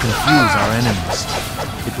 but confuse our enemies.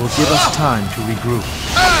 It will give us time to regroup.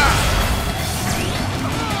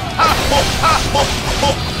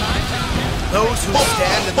 Those who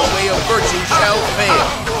stand in the way of virtue shall fail.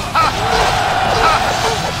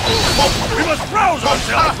 We must rouse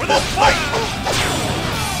ourselves for this fight!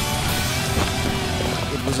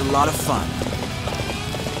 It was a lot of fun.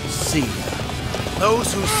 See ya.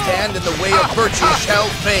 Those who stand in the way of virtue shall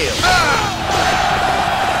fail.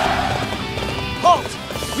 Halt!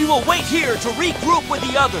 We will wait here to regroup with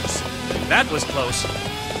the others. That was close.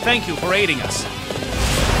 Thank you for aiding us.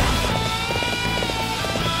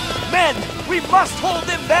 Men, we must hold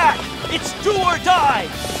them back! It's do or die!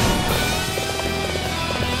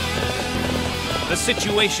 The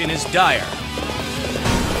situation is dire.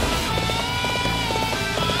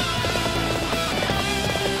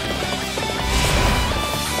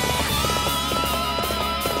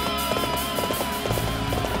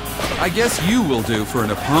 I guess you will do for an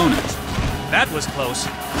opponent. That was close.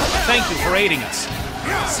 Thank you for aiding us.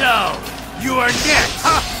 So, you are next!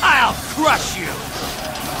 I'll crush you!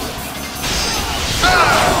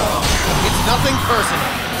 It's nothing personal.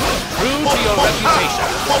 True to your reputation,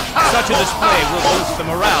 such a display will boost the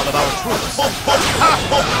morale of our troops.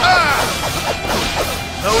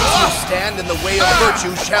 Those who stand in the way of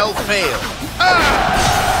virtue shall fail.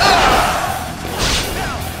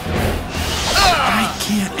 I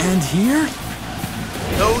can't end here?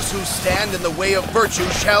 Those who stand in the way of virtue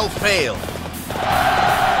shall fail.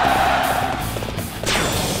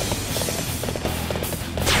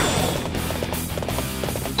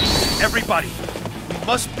 Everybody, we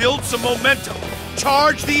must build some momentum.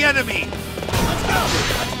 Charge the enemy!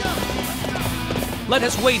 Let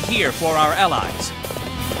us wait here for our allies.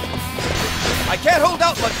 I can't hold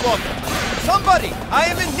out much longer. Somebody, I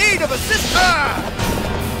am in need of assistance!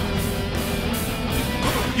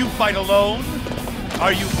 You fight alone?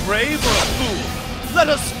 Are you brave or a fool? Let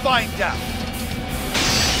us find out.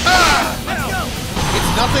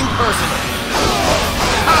 It's nothing personal.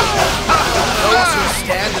 Those who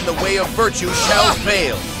stand in the way of virtue shall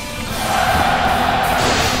fail.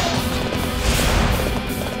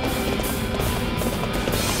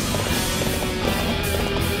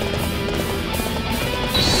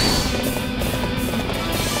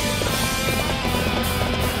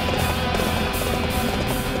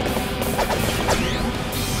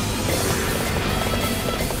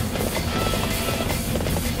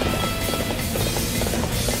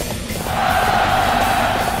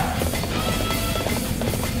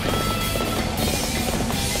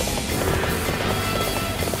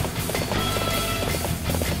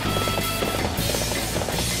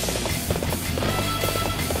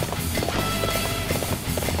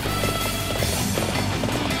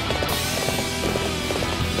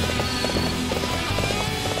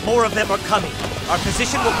 More of them are coming. Our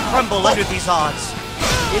position will crumble under these odds.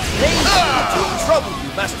 It's painful to trouble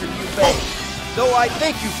you, Master Liu Bei, though I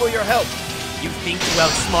thank you for your help. You think to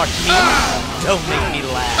outsmart me? Don't make me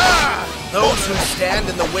laugh. Those who stand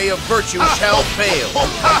in the way of virtue shall fail.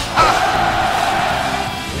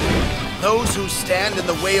 Those who stand in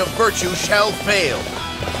the way of virtue shall fail.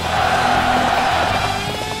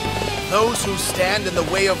 Those who stand in the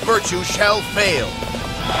way of virtue shall fail.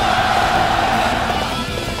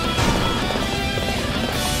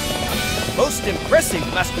 Most impressive,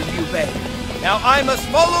 Master Liu Bei. Now I must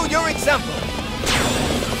follow your example.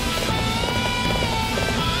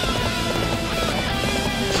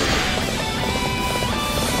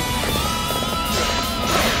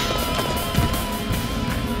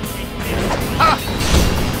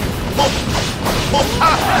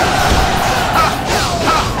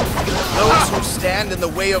 Those who stand in the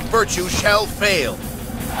way of virtue shall fail.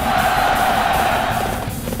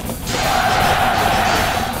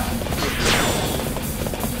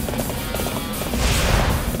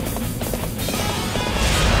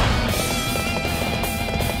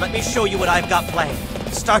 Let me show you what I've got planned.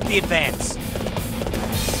 Start the advance.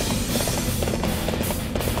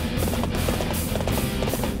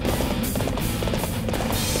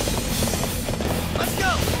 Let's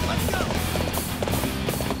go! Let's go!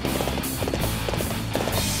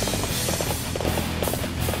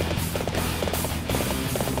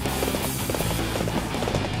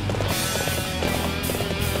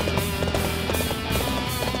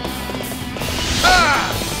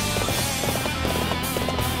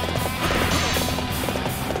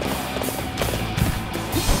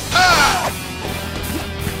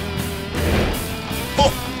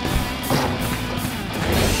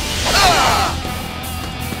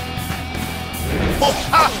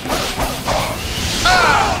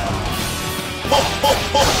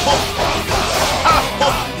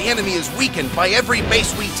 The enemy is weakened by every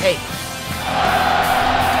base we take.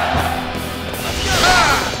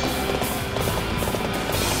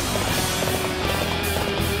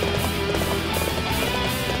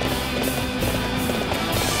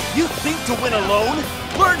 You think to win alone?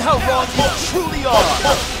 Learn how wrong you truly are!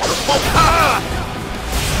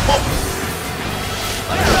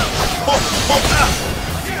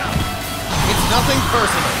 It's nothing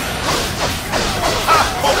personal.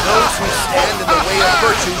 Those who stand in the way of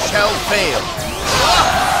virtue shall fail.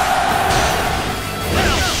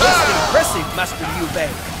 Most impressive, Master Liu Bei.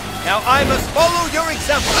 Now I must follow your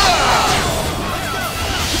example.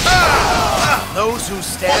 Those who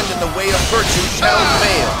stand in the way of virtue shall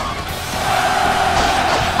fail.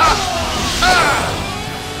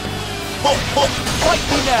 Fight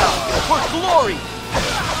me now, for glory!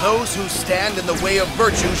 Those who stand in the way of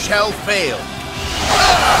virtue shall fail.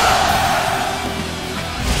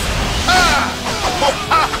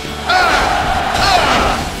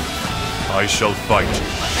 I shall fight.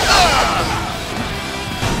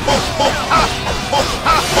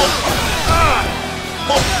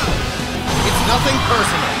 It's nothing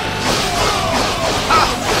personal.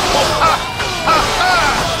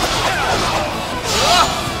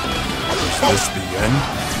 Is this the end?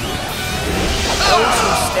 Those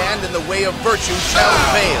who stand in the way of virtue shall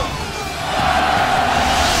fail.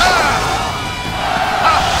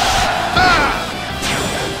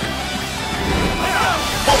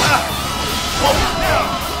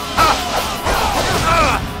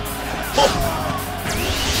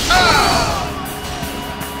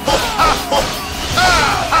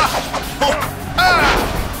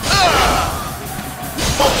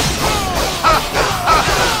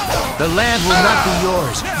 The land will not be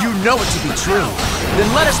yours. You know it to be true. Then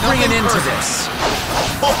let us bring an end to this.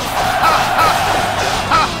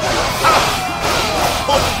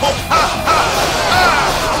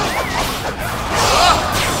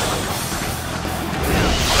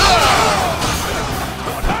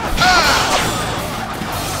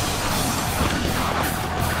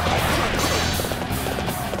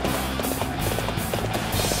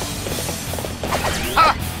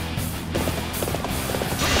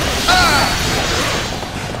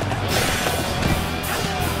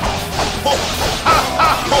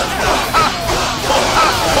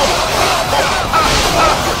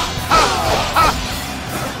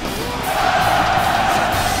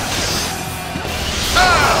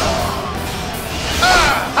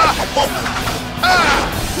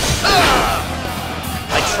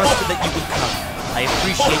 I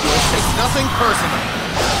appreciate your assistance. It's nothing personal.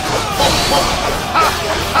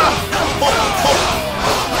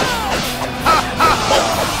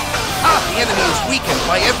 The enemy is weakened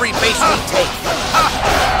by every base we take.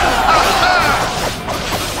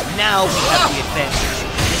 Now we have the advantage.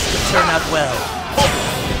 This could turn out well.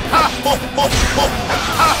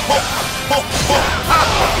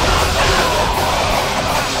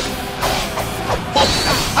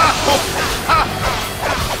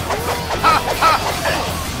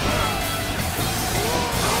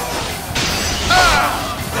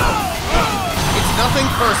 It's nothing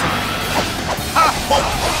personal.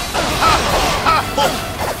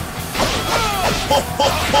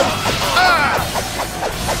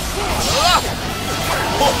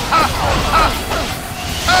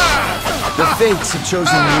 The fates have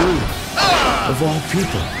chosen you, of all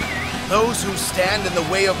people. Those who stand in the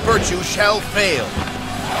way of virtue shall fail.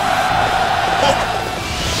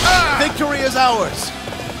 Victory is ours.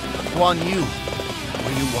 Guan Yu,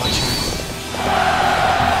 were you watching?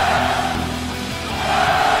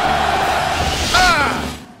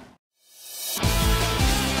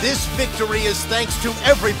 This victory is thanks to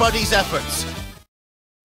everybody's efforts.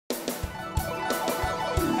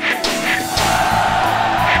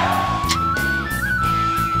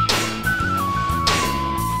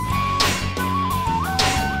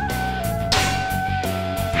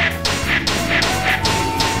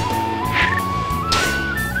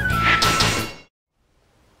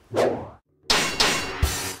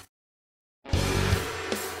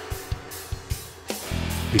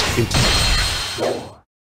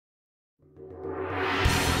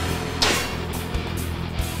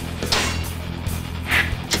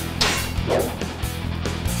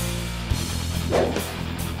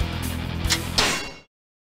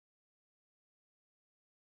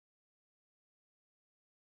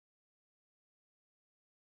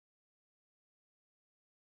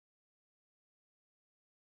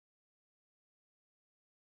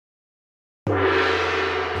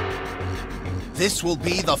 This will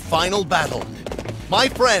be the final battle. My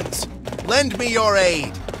friends, lend me your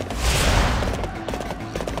aid.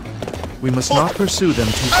 We must not pursue them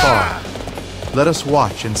too far. Let us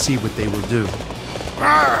watch and see what they will do.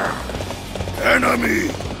 Enemy,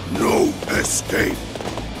 no escape.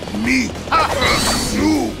 Me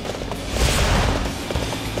pursue.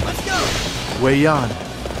 Let's go! Wei Yan,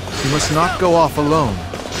 you must not go off alone.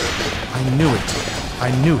 I knew it. I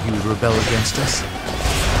knew he would rebel against us.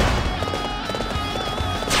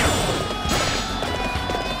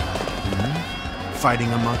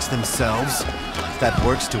 Fighting amongst themselves? That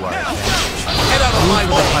works to our advantage. Get out of my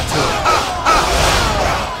way!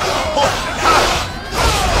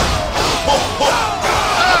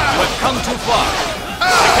 You have come too far.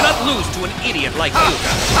 I cannot lose to an idiot like you.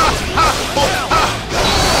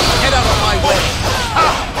 Get out of my way!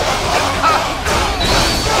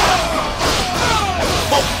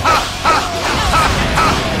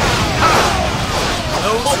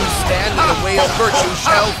 Those who stand in the way of virtue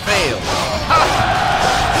shall fail.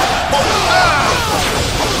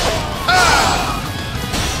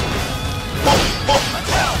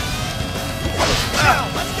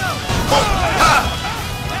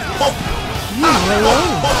 You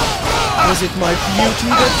alone! Was it my beauty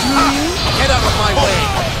that drew you? Get out of my way!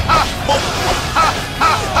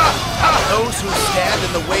 Those who stand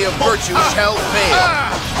in the way of virtue shall fail.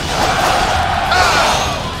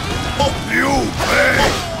 You pay!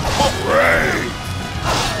 Pray!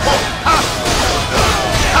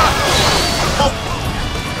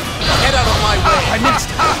 Get out of my way! Prime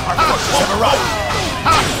Minister, our forces have arrived.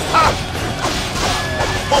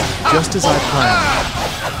 Just as I planned.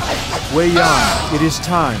 Wei Yan, it is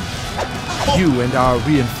time. You and our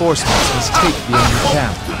reinforcements must take the enemy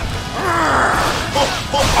camp.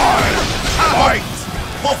 Fight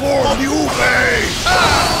for Liu Bei!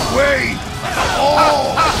 Wait!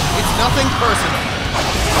 All! It's nothing personal.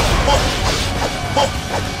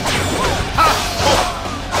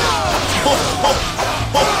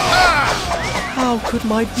 How could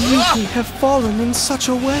my beauty have fallen in such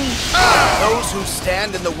a way? Those who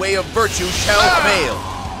stand in the way of virtue shall fail.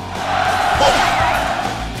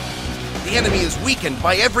 The enemy is weakened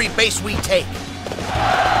by every base we take.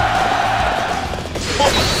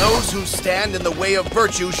 Those who stand in the way of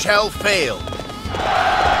virtue shall fail.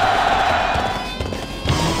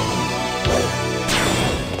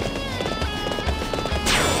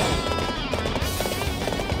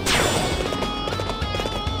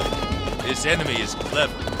 This enemy is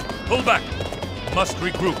clever. Pull back. Must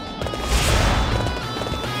regroup.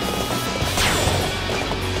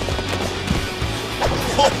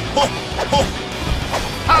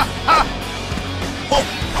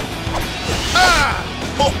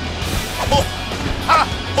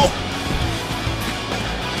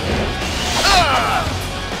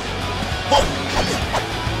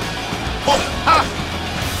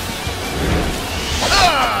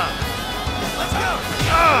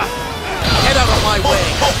 Get out of my way!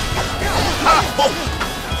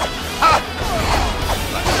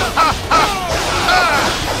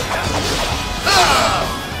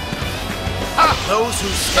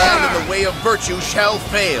 way of virtue shall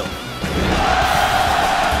fail.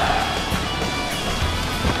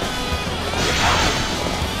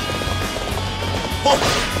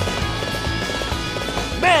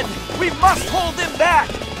 Men, we must hold them back!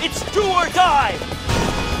 It's do or die!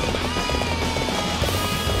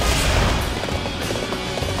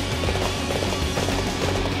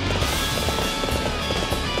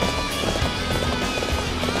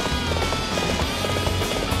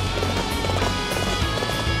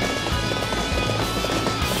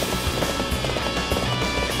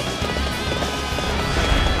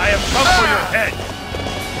 I have come for your head!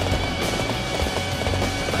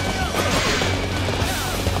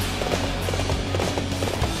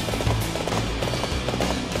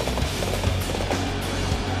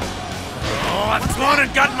 I've gone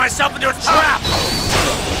and gotten myself into a trap!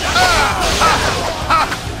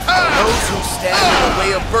 Those who stand in the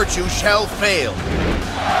way of virtue shall fail.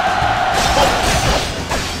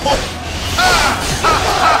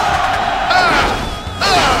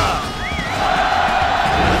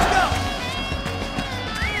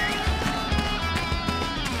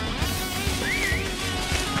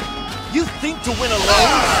 You think to win alone?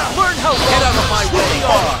 Learn how Get out of my way!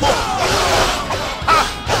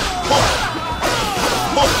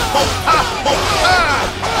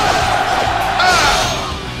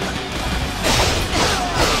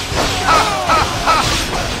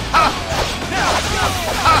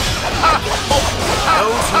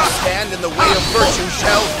 Those who stand in the way of virtue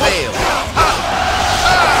shall fail.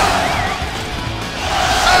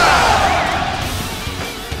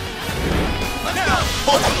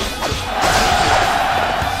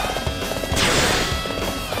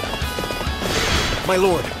 My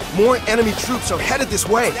lord, more enemy troops are headed this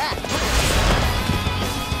way.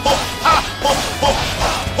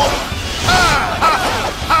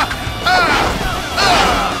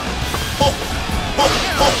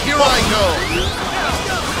 Here I go!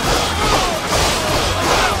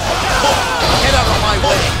 Get out of my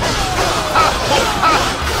way!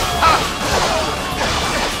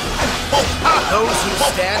 Those who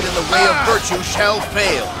stand in the way of virtue shall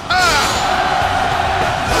fail.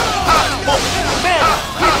 Men,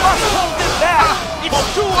 we must hold them back! It's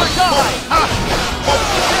do or die!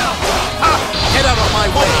 Get out of my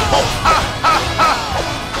way!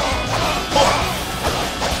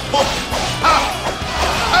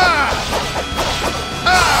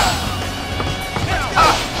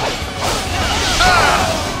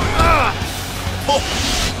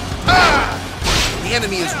 The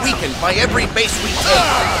enemy is weakened by every base we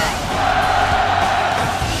take.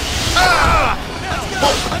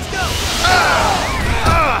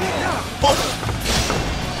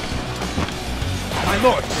 My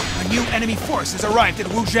lord, a new enemy force has arrived at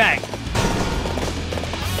Wuzhang.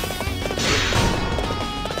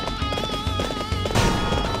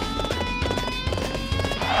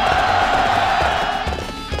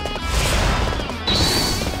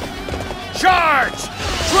 Charge!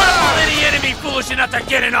 Trample any enemy foolish enough to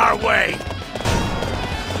get in our way!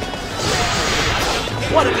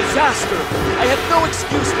 What a disaster! I have no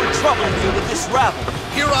excuse for troubling you with this rabble.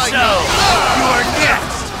 Here I So, go! you are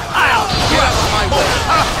next! I'll Get out of my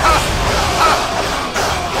way!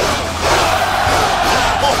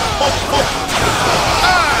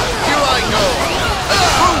 Here I go! A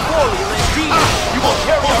true warrior indeed! You will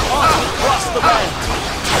carry our army across the land!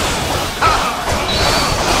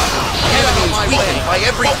 Enemy is weakened by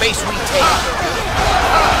every base we take.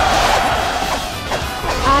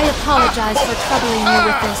 I apologize for troubling you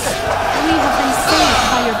with this. We have been saved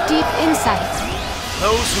by your deep insight.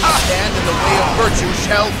 Those who stand in the way of virtue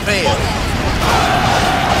shall fail.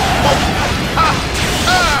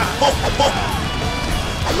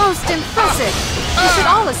 Most impressive. We should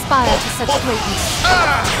all aspire to such greatness.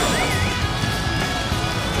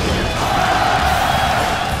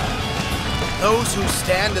 Those who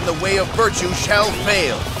stand in the way of virtue shall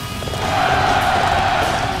fail.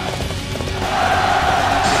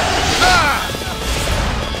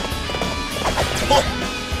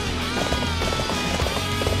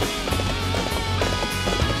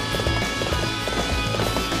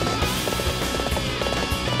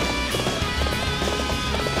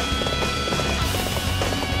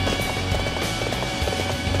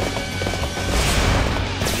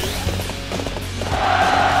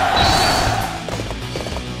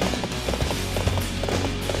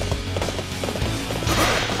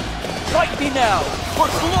 Fight me now, for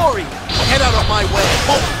glory! Get out of my way!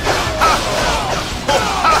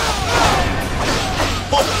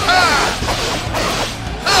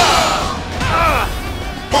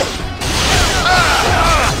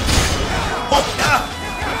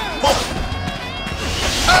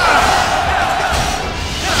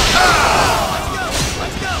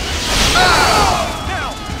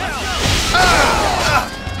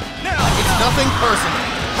 nothing personal.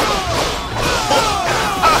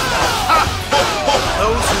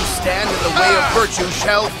 Those who stand in the way of virtue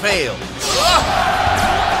shall fail.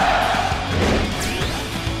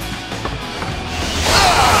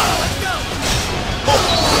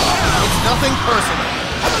 It's nothing personal.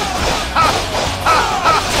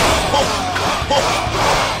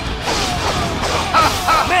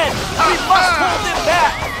 Men, we must hold them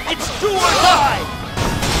back! It's do or die!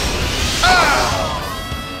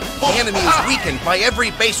 The enemy is weakened by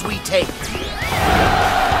every base we take.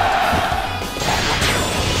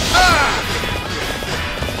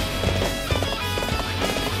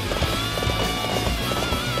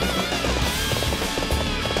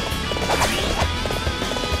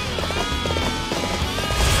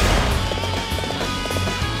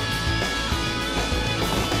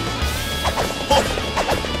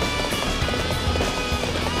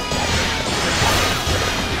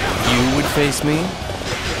 You would face me?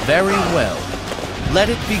 Very well. Let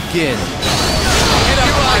it begin. Get up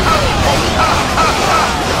my way!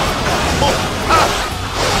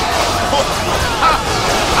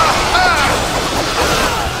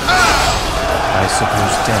 I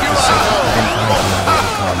suppose death is something even I cannot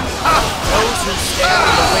overcome. Those who stand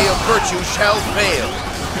in the way of virtue shall fail.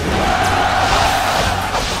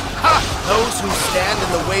 Those who stand in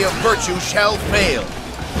the way of virtue shall fail.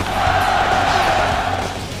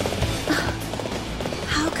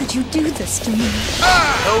 How could you do this to me?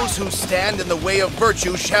 Those who stand in the way of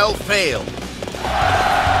virtue shall fail.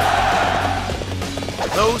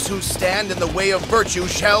 Those who stand in the way of virtue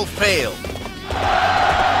shall fail.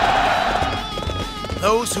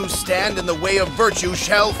 Those who stand in the way of virtue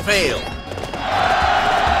shall fail.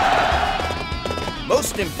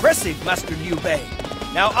 Most impressive, Master Liu Bei.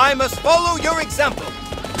 Now I must follow your example.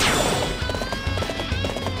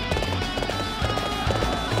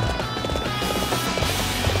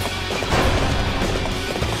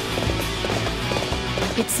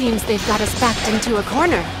 It seems they've got us backed into a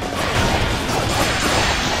corner.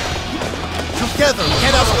 Together,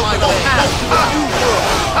 get us on the path to a new world.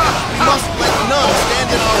 We must let none stand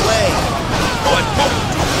in our way. What do you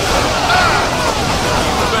do?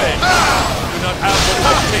 Obey. Do not have what it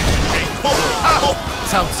would take to change the world.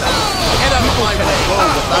 Samsa, get up my way. Go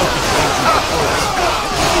without the change of the force.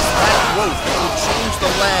 It is that growth that will change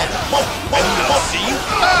the land. And you'll see?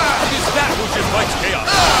 It is that which invites chaos.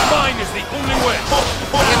 Mine is the only way.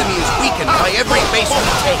 The enemy is weakened by every base we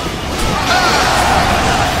take.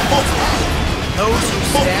 Those who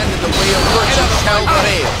stand in the way of virtue shall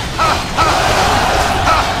fail.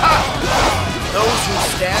 Those who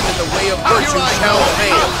stand in the way of virtue shall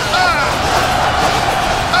fail.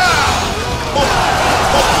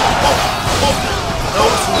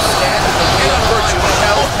 Those who stand in the way of virtue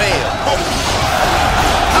shall fail.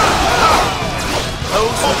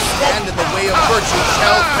 Those who stand in the way of virtue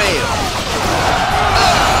shall fail.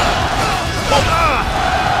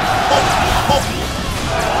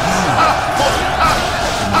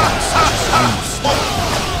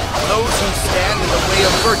 Those who stand in the way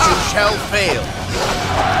of virtue shall fail.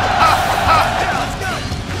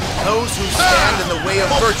 Those who stand in the way of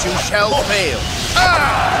virtue shall fail.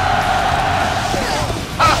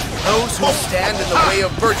 Those who stand in the way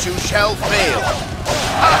of virtue shall fail.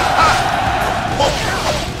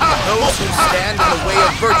 Those who stand in the way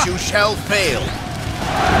of virtue shall fail.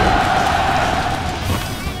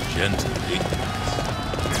 Gentle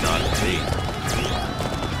ignorance, not hate.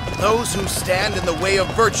 Those who stand in the way of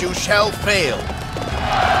virtue shall fail.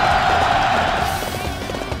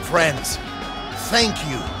 Friends, thank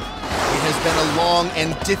you. It has been a long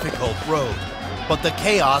and difficult road, but the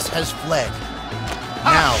chaos has fled.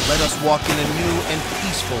 Now let us walk in a new and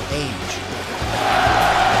peaceful age.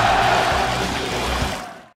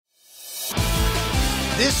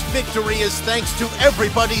 This victory is thanks to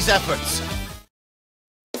everybody's efforts.